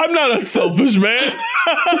 I'm not a selfish man.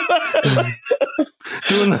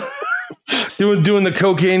 Doing the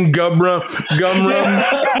cocaine gum rum.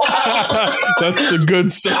 That's the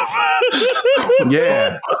good stuff.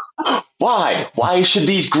 Yeah. Why? Why should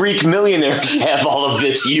these Greek millionaires have all of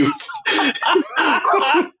this youth?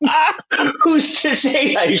 Who's to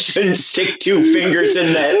say I shouldn't stick 2 fingers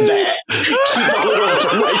in that vat? Keep a little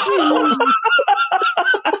for myself.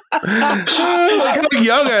 Look how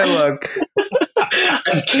young I look.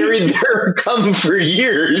 I've carried their cum for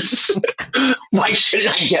years. Why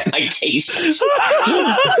shouldn't I get my taste?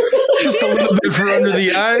 Just a little bit for under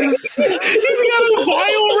the eyes. He's got a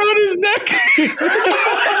vial around his neck.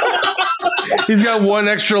 He's got one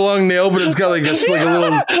extra long nail, but it's got like just like a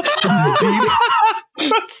little deep.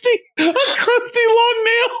 crusty long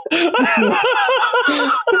nail.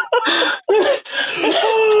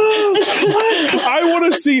 I want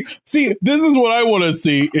to see. This is what I want to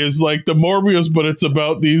see is like the Morbius, but it's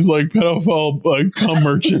about these like pedophile like cum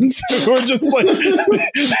merchants who are just like,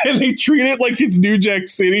 and they treat it like it's New Jack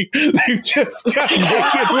City. They just got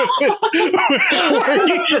naked women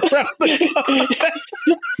working around the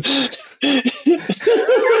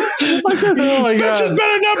Oh my god! Bitches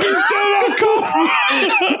better not be stealing our cum.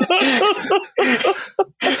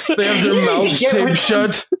 They have their mouths taped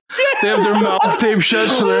shut. They have their mouths taped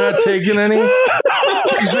shut, so they're not taking any. They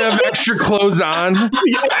actually have extra clothes on.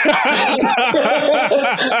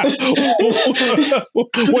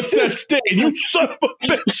 What's that stain? You son of a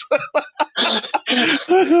bitch!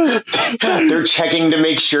 They're checking to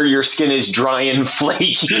make sure your skin is dry and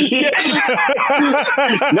flaky.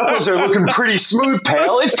 Knuckles are looking pretty smooth,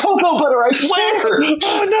 pal. It's cocoa butter, I swear.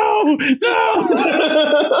 Oh no!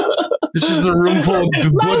 This is a room full of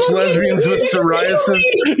butch lesbians with psoriasis.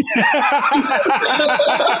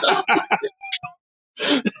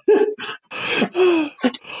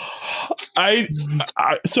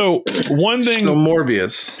 So one thing. So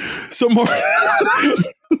Morbius.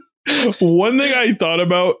 One thing I thought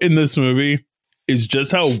about in this movie is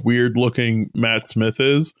just how weird looking Matt Smith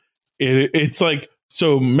is. It's like,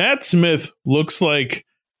 so Matt Smith looks like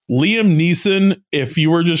Liam Neeson if you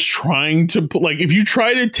were just trying to put, like, if you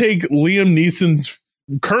try to take Liam Neeson's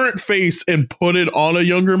current face and put it on a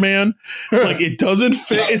younger man, like it doesn't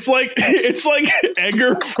fit. It's like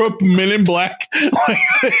Edgar from Men in Black. Like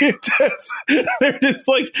they're just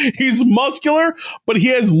like, he's muscular, but he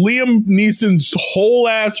has Liam Neeson's whole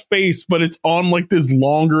ass face, but it's on like this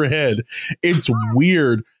longer head. It's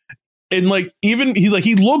weird. And like, even he's like,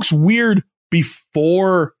 he looks weird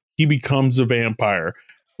before he becomes a vampire.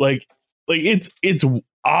 Like it's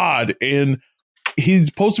odd. And he's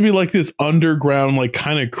supposed to be like this underground, like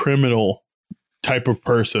kind of criminal type of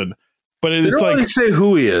person, but it's don't like really say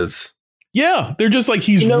who he is. Yeah, they're just like,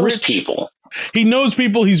 he knows rich people. He knows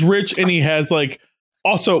people. He's rich, and he has like.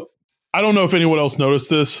 Also, I don't know if anyone else noticed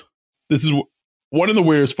this. This is one of the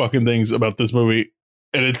weirdest fucking things about this movie,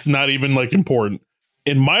 and it's not even like important.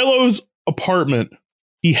 In Milo's apartment,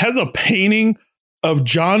 he has a painting of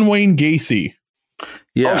John Wayne Gacy.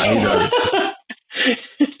 Yeah, he does.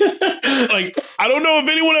 Like, I don't know if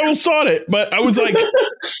anyone else saw it, but I was like,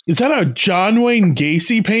 is that a John Wayne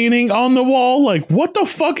Gacy painting on the wall? Like, what the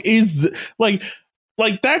fuck is like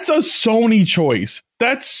that's a Sony choice.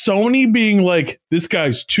 That's Sony being like, this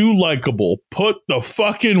guy's too likable. Put the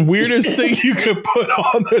fucking weirdest thing you could put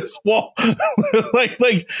on this wall.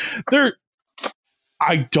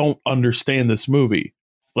 I don't understand this movie.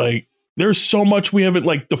 Like, there's so much we haven't,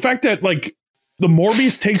 like, the fact that, like, the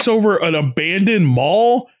Morbius takes over an abandoned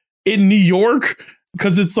mall in New York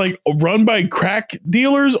because it's, like, run by crack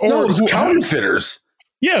dealers or no, it's counterfeiters.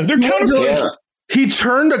 Yeah, they're counterfeiters. Yeah. He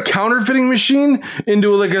turned a counterfeiting machine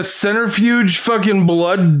into like a centrifuge fucking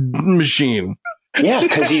blood machine. Yeah,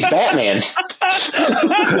 because he's Batman.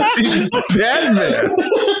 He's Batman.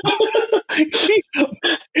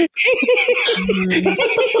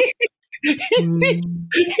 He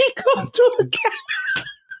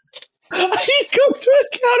goes to a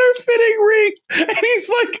counterfeiting ring and he's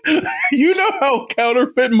like, you know how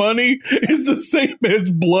counterfeit money is the same as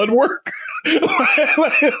blood work?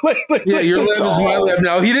 Yeah, your lab is my lab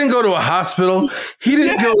now. He didn't go to a hospital. He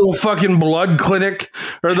didn't go to a fucking blood clinic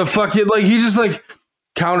or the fucking, like, he just like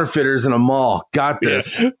counterfeiters in a mall. Got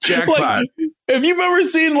this. Jackpot. Like, if you've ever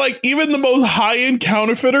seen, like, even the most high-end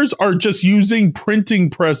counterfeiters are just using printing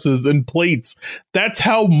presses and plates. That's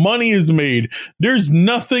how money is made. There's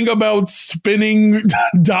nothing about spinning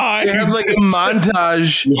dies. They have like a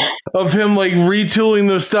montage of him like retooling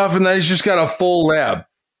those stuff, and then he's just got a full lab.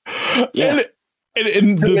 Yeah.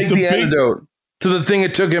 And To make the antidote to the thing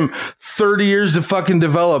it took him 30 years to fucking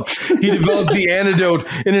develop. He developed the antidote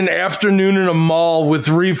in an afternoon in a mall with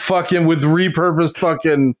repurposed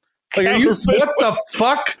fucking. Like, are you, what the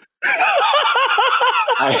fuck?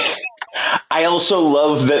 I also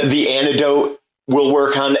love that the antidote will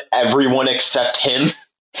work on everyone except him.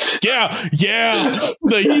 Yeah.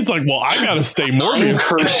 He's like, well, I gotta stay I'm Morbius.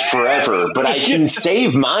 cursed forever, but I can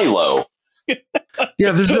save Milo.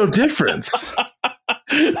 Yeah, there's no difference.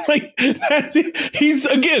 Like, that's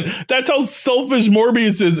how selfish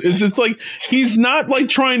Morbius is it's like he's not like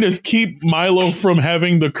trying to keep Milo from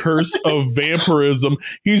having the curse of vampirism.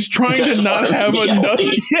 He's trying to not have another.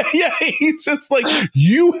 Yeah, he's just like,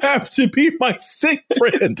 you have to be my sick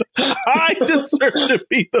friend. I deserve to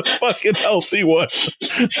be the fucking healthy one.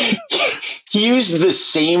 He used the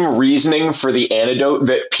same reasoning for the antidote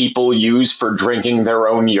that people use for drinking their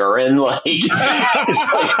own urine. Like,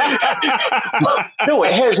 it's like, no,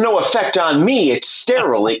 it has no effect on me. It's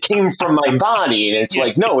sterile. It came from my body. And it's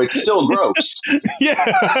like, no, it's still gross. Yeah.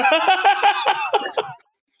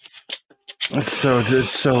 It's so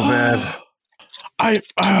bad.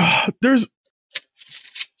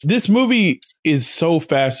 This movie is so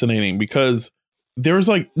fascinating because there's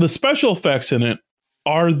like the special effects in it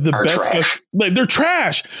are best. Like, they're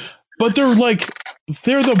trash, but they're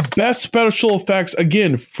the best special effects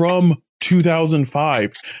again from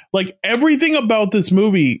 2005. Like, everything about this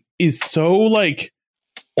movie is so like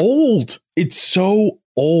old. It's so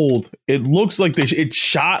old. It looks like it's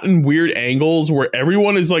shot in weird angles where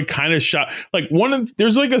everyone is like kind of shot. Like,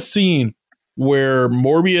 there's like a scene where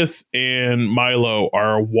Morbius and Milo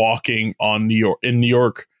are walking in New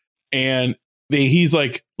York, and he's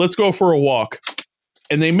like, let's go for a walk.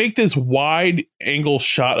 And they make this wide angle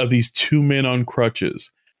shot of these two men on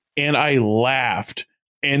crutches. And I laughed.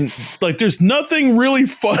 And like, there's nothing really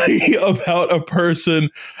funny about a person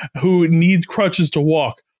who needs crutches to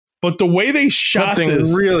walk. But the way they shot nothing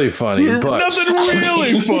this, really funny. But. Nothing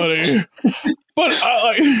really funny. But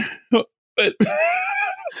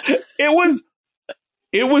it was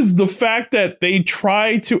the fact that they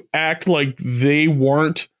tried to act like they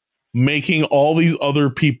weren't making all these other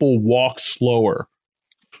people walk slower.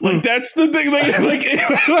 Like, that's the thing.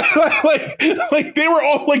 Like they were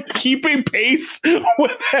all like keeping pace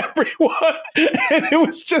with everyone, and it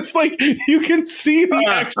was just like you can see the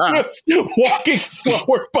extras walking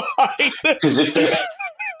slower behind them. Because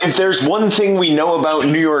if there's one thing we know about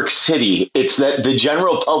New York City, it's that the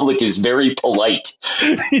general public is very polite.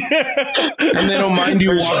 Yeah. And they don't mind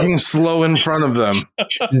you walking slow in front of them.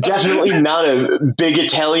 Definitely not a big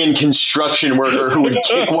Italian construction worker who would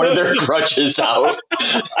kick one of their crutches out.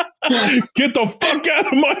 Get the fuck out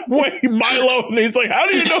of my way, Milo. And he's like, how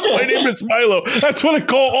do you know my name is Milo? That's what I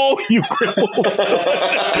call all you criminals.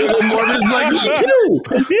 Morgan's like, me too.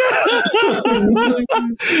 Yeah.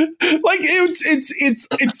 Like, it's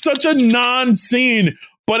such a non-scene,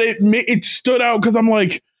 but it stood out because I'm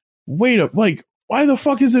like, wait up, like, why the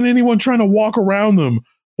fuck isn't anyone trying to walk around them?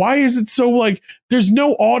 Why is it so like there's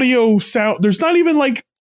no audio sound? There's not even like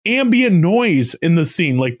ambient noise in the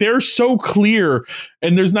scene. Like, they're so clear,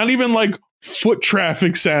 and there's not even like foot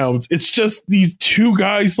traffic sounds. It's just these two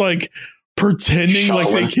guys like pretending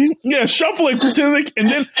like they can. Yeah, shuffling, pretending. And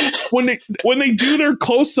then when they do their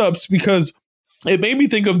close-ups, because it made me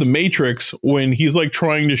think of The Matrix when he's like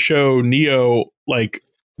trying to show Neo like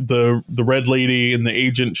the red lady and the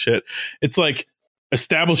agent shit. It's like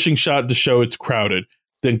establishing shot to show it's crowded,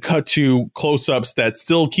 then cut to close-ups that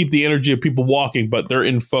still keep the energy of people walking, but they're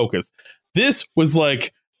in focus. This was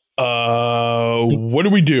like, what do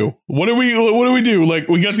we do? What do we do? Like,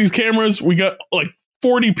 we got these cameras, we got like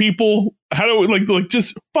 40 people. How do we like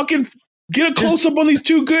just fucking get a close up on these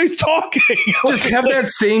two guys talking? Just have that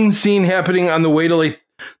same scene happening on the way to like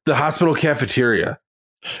the hospital cafeteria.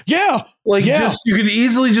 Yeah. Just you could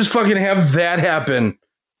easily just fucking have that happen.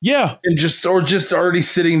 Yeah. And just already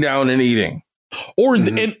sitting down and eating. Or and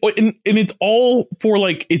it's all for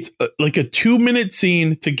like it's like a 2-minute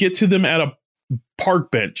scene to get to them at a park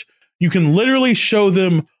bench. You can literally show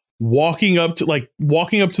them walking up to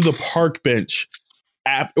the park bench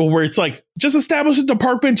where it's like just establish that the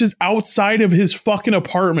park bench is outside of his fucking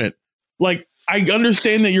apartment. Like, I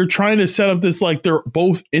understand that you're trying to set up this like they're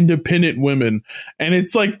both independent women, and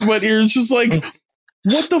it's like, but you're just like,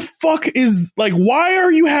 what the fuck is like, why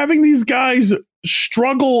are you having these guys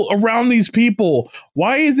struggle around these people?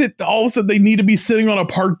 Why is it all of a sudden they need to be sitting on a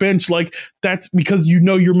park bench? Like, that's because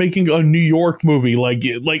you're making a New York movie. Like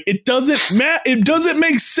it doesn't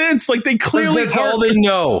make sense. Like, they clearly that's all they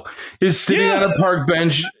know is sitting on a park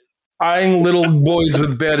bench eyeing little boys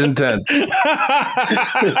with bad intent.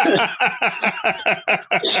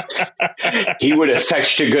 He would have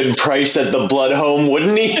fetched a good price at the Blood Home,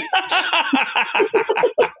 wouldn't he?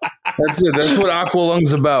 That's it. That's what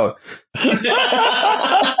Aqualung's about.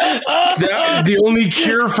 The only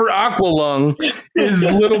cure for Aqualung is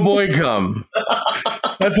little boy cum.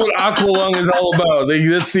 That's what Aqualung is all about.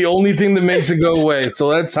 That's the only thing that makes it go away. So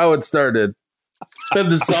that's how it started.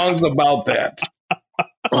 And the song's about that.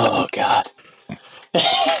 Oh God.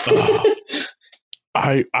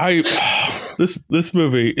 This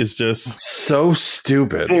movie is just so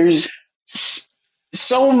stupid. There's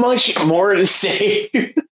so much more to say,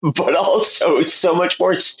 but also so much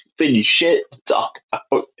more stupid shit to talk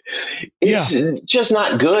about. It's just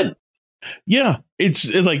not good. Yeah, it's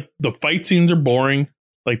like the fight scenes are boring.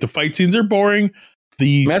 Matt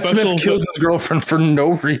Smith kills his girlfriend for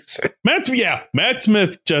no reason. Matt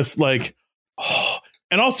Smith just like,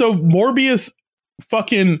 and also Morbius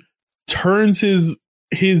fucking turns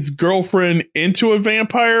his girlfriend into a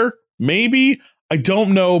vampire. Maybe, I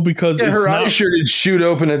don't know, because her eyes sure did shoot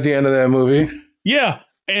open at the end of that movie. Yeah,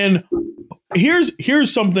 and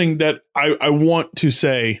here's something that I want to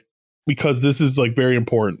say, because this is like very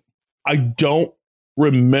important. I don't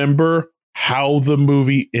remember how the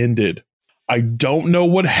movie ended. I don't know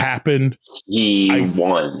what happened. He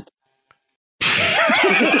won.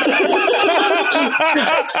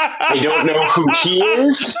 I don't know who he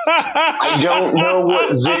is. I don't know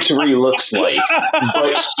what victory looks like,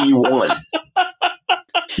 but he won.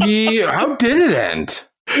 How did it end?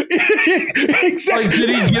 Exactly. Like, did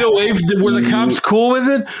he get away? Were the cops cool with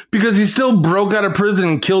it? Because he still broke out of prison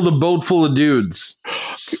and killed a boat full of dudes.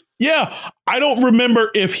 Yeah, I don't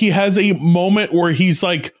remember if he has a moment where he's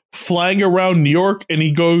like flying around New York and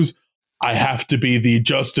he goes, "I have to be the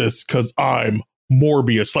justice because I'm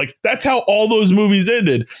Morbius." Like, that's how all those movies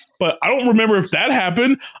ended. But I don't remember if that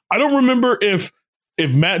happened. I don't remember if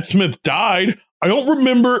Matt Smith died. I don't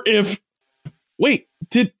remember if. Wait,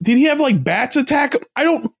 did he have like bats attack? I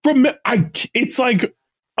don't remember. It's like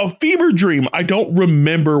a fever dream. I don't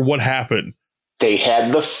remember what happened. They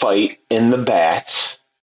had the fight in the bats,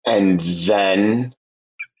 and then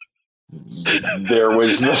there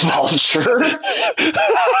was the vulture.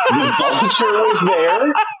 The vulture was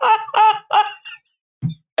there,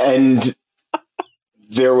 and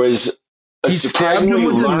there was a surprisingly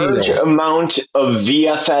large amount of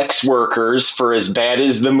VFX workers for as bad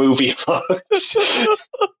as the movie looks.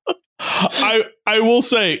 I will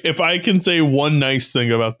say, if I can say one nice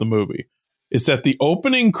thing about the movie, is that the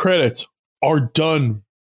opening credits are done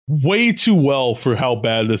way too well for how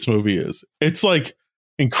bad this movie is. It's like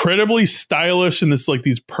incredibly stylish, and it's like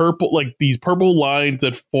these purple lines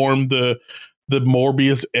that form the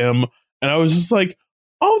Morbius M. And I was just like,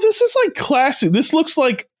 oh, this is like classy. This looks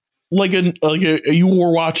like you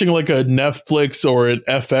were watching like a Netflix or an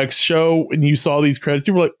FX show and you saw these credits.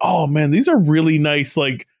 You were like, oh man, these are really nice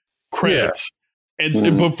like credits. Yeah.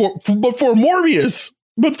 And but for Morbius,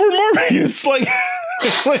 like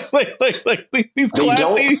these classy. They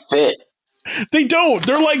don't fit. They don't.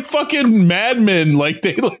 They're like fucking Mad Men. Like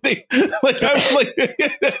these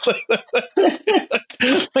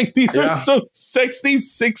are so 60s,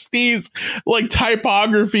 60s like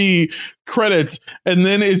typography credits, and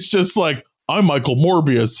then it's just like, I'm Michael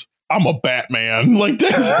Morbius. I'm a Batman. Like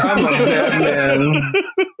that. I'm a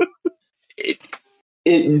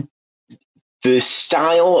Batman. The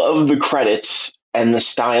style of the credits and the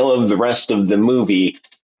style of the rest of the movie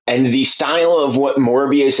and the style of what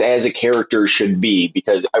Morbius as a character should be.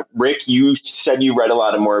 Because Rick, you said you read a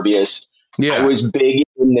lot of Morbius. Yeah. I was big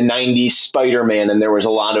in the 90s Spider-Man, and there was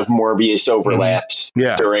a lot of Morbius overlaps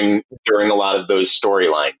during a lot of those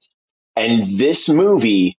storylines. And this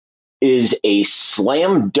movie is a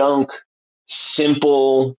slam dunk,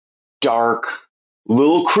 simple, dark,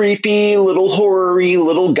 little creepy, little horror-y,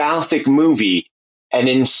 little gothic movie. And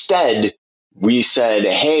instead, we said,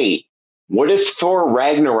 hey, what if Thor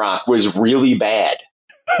Ragnarok was really bad?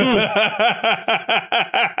 Like,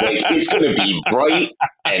 it's going to be bright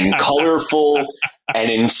and colorful. And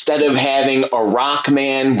instead of having a rock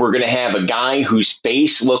man, we're going to have a guy whose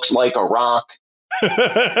face looks like a rock.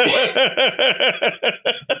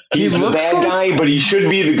 He's the bad guy, but he should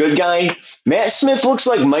be the good guy. Matt Smith looks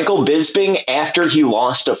like Michael Bisping after he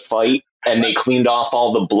lost a fight and they cleaned off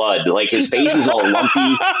all the blood. Like, his face is all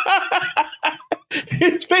lumpy.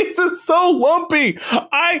 His face is so lumpy.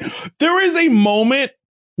 There is a moment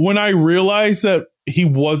when I realized that he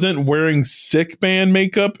wasn't wearing sick band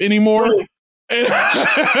makeup anymore. And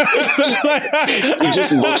he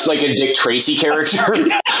just looks like a Dick Tracy character.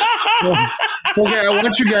 Okay, I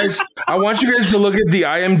want you guys to look at the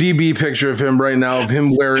IMDb picture of him right now, of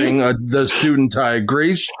him wearing the suit and tie,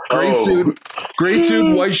 gray suit,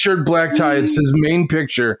 white shirt, black tie. It's his main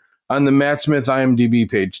picture on the Matt Smith IMDb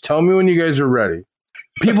page. Tell me when you guys are ready.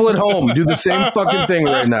 People at home, do the same fucking thing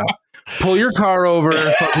right now. Pull your car over,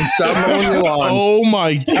 fucking stop mowing your lawn. Oh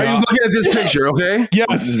my God. Are you looking at this picture, okay?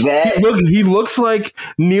 Yes. He looks like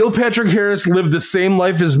Neil Patrick Harris lived the same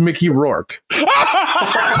life as Mickey Rourke.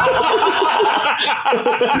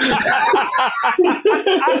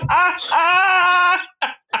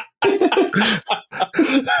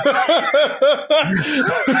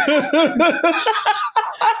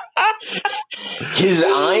 His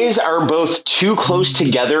eyes are both too close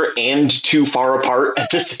together and too far apart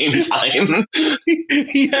at the same time.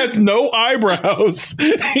 He has no eyebrows.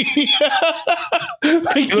 He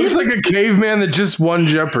looks like a caveman that just won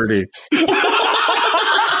Jeopardy.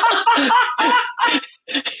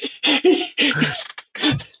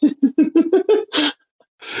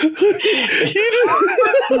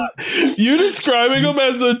 You describing him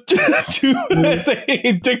as a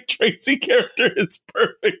Dick Tracy character is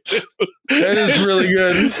perfect too. That is really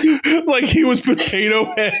good. Like, he was Potato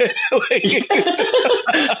Head. Like,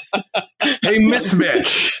 hey, Miss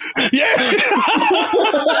Bitch. Yeah.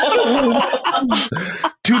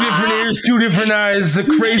 2 different ears, 2 different eyes, the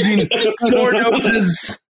crazy 4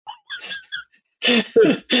 noses.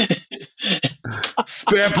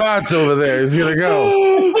 Spare parts over there. He's gonna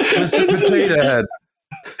go. Mr. Potato Head.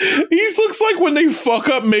 He looks like when they fuck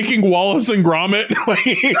up making Wallace and Gromit.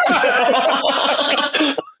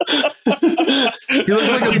 He looks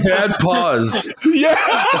like a bad pause. Yeah.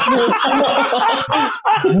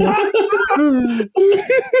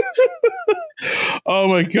 Oh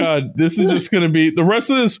my God. This is just gonna be the rest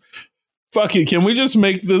of this. Fuck it. Can we just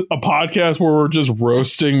make a podcast where we're just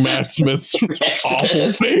roasting Matt Smith's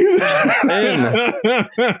awful face?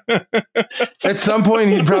 At some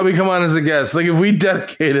point, he'd probably come on as a guest. Like, if we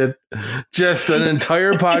dedicated just an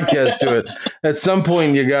entire podcast to it, at some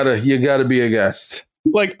point you gotta be a guest.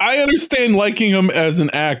 Like, I understand liking him as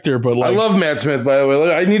an actor, but like, I love Matt Smith, by the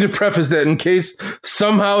way. I need to preface that in case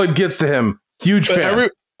somehow it gets to him. Huge fan.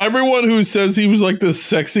 Everyone who says he was like the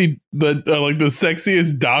sexiest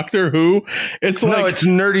Doctor Who, it's like, no, it's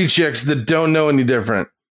nerdy chicks that don't know any different.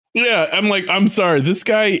 Yeah, I'm sorry, this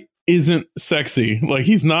guy isn't sexy. Like,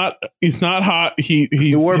 he's not hot.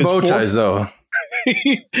 He wore bow ties though.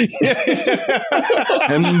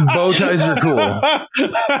 And bow ties are cool.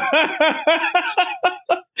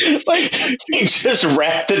 Like, he just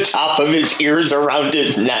wrapped the top of his ears around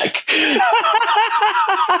his neck.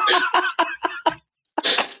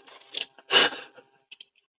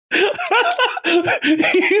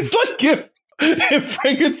 He's like if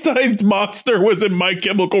Frankenstein's monster was in My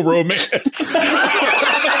Chemical Romance.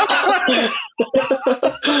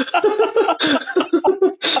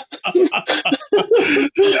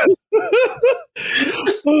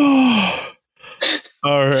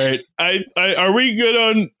 All right. Are we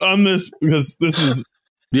good on this? Because this is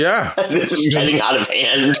this is getting out of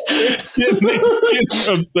hand. It's getting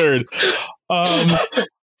absurd.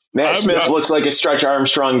 Matt Smith looks like a Stretch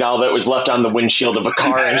Armstrong doll that was left on the windshield of a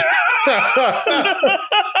car.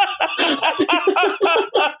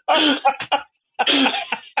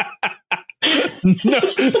 No,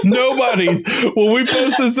 nobody's. When we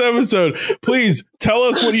post this episode, please tell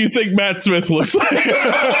us what you think Matt Smith looks like.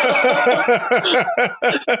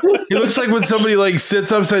 He looks like when somebody like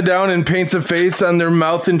sits upside down and paints a face on their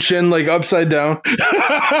mouth and chin like upside down.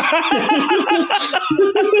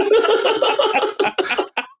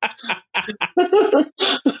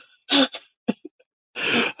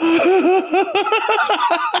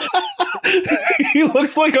 He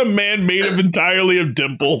looks like a man made of entirely of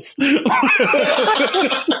dimples.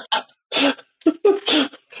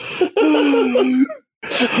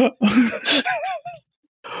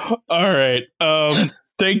 All right.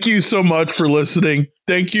 Thank you so much for listening.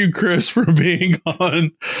 Thank you, Chris, for being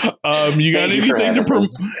on. You got anything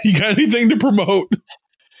to promote?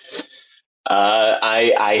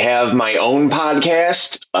 I have my own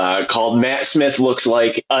podcast called Matt Smith Looks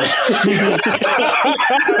Like.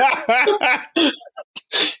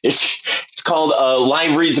 It's called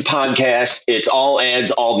Live Reads a Podcast. It's all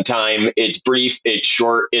ads all the time. It's brief. It's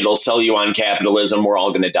short. It'll sell you on capitalism. We're all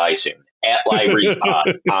going to die soon. At Live Reads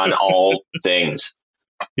Pod on all things.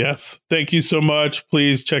 Yes. Thank you so much.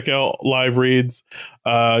 Please check out Live Reads.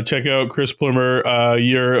 Check out Chris Plummer,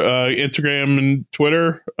 your Instagram and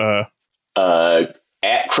Twitter.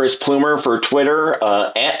 At Chris Plumer for Twitter,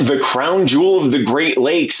 at the Crown Jewel of the Great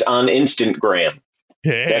Lakes on Instagram.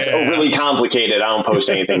 Yeah. That's overly complicated. I don't post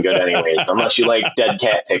anything good anyways, unless you like dead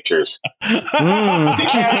cat pictures.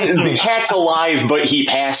 The cat's alive, but he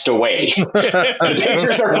passed away. The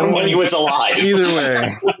pictures are from when he was alive. Either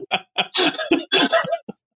way.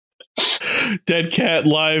 Dead cat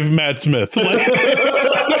live Matt Smith.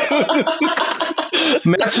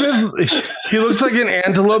 Matt Smith, he looks like an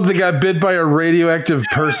antelope that got bit by a radioactive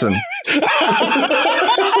person.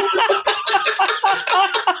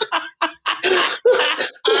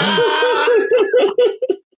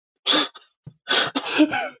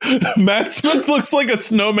 Matt Smith looks like a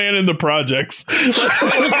snowman in the projects.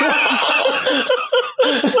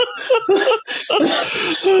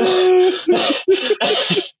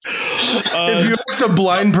 If you asked a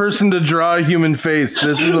blind person to draw a human face,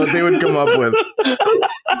 this is what they would come up with.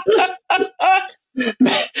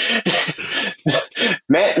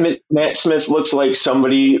 Matt Smith looks like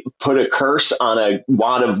somebody put a curse on a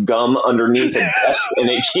wad of gum underneath a desk and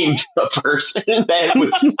it came to a person. That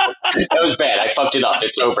was bad. I fucked it up.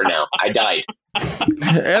 It's over now. I died.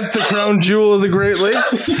 At the Crown Jewel of the Great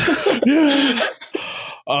Lakes.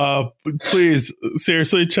 Please,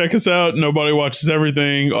 seriously, check us out. Nobody Watches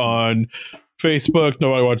Everything on Facebook.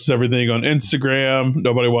 Nobody Watches Everything on Instagram.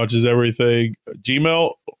 Nobody Watches Everything.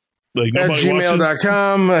 Gmail. Like at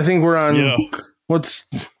gmail.com. I think we're on what's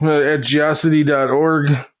at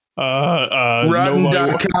geocity.org.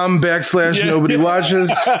 Rotten.com / nobody watches.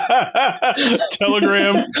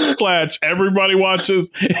 Telegram / everybody watches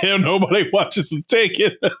and nobody watches was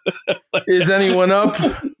taken. Is anyone up? /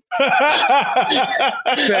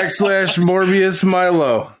 Morbius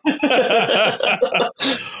Milo.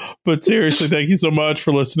 But seriously, thank you so much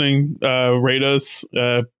for listening. Rate us.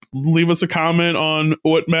 Leave us a comment on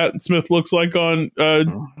what Matt Smith looks like on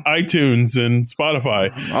iTunes and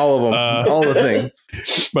Spotify. All of them. All the things.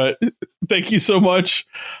 But thank you so much.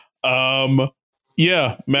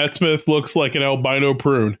 Yeah, Matt Smith looks like an albino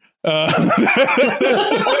prune.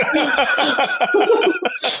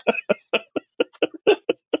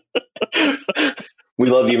 We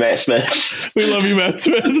love you, Matt Smith. We love you, Matt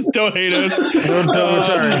Smith. Don't hate us. We're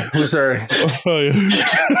sorry. We're sorry. Oh,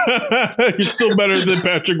 yeah. You're still better than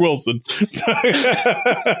Patrick Wilson.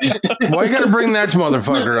 Why you gotta bring that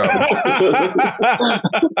motherfucker up?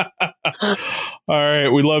 All right.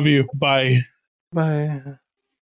 We love you. Bye. Bye.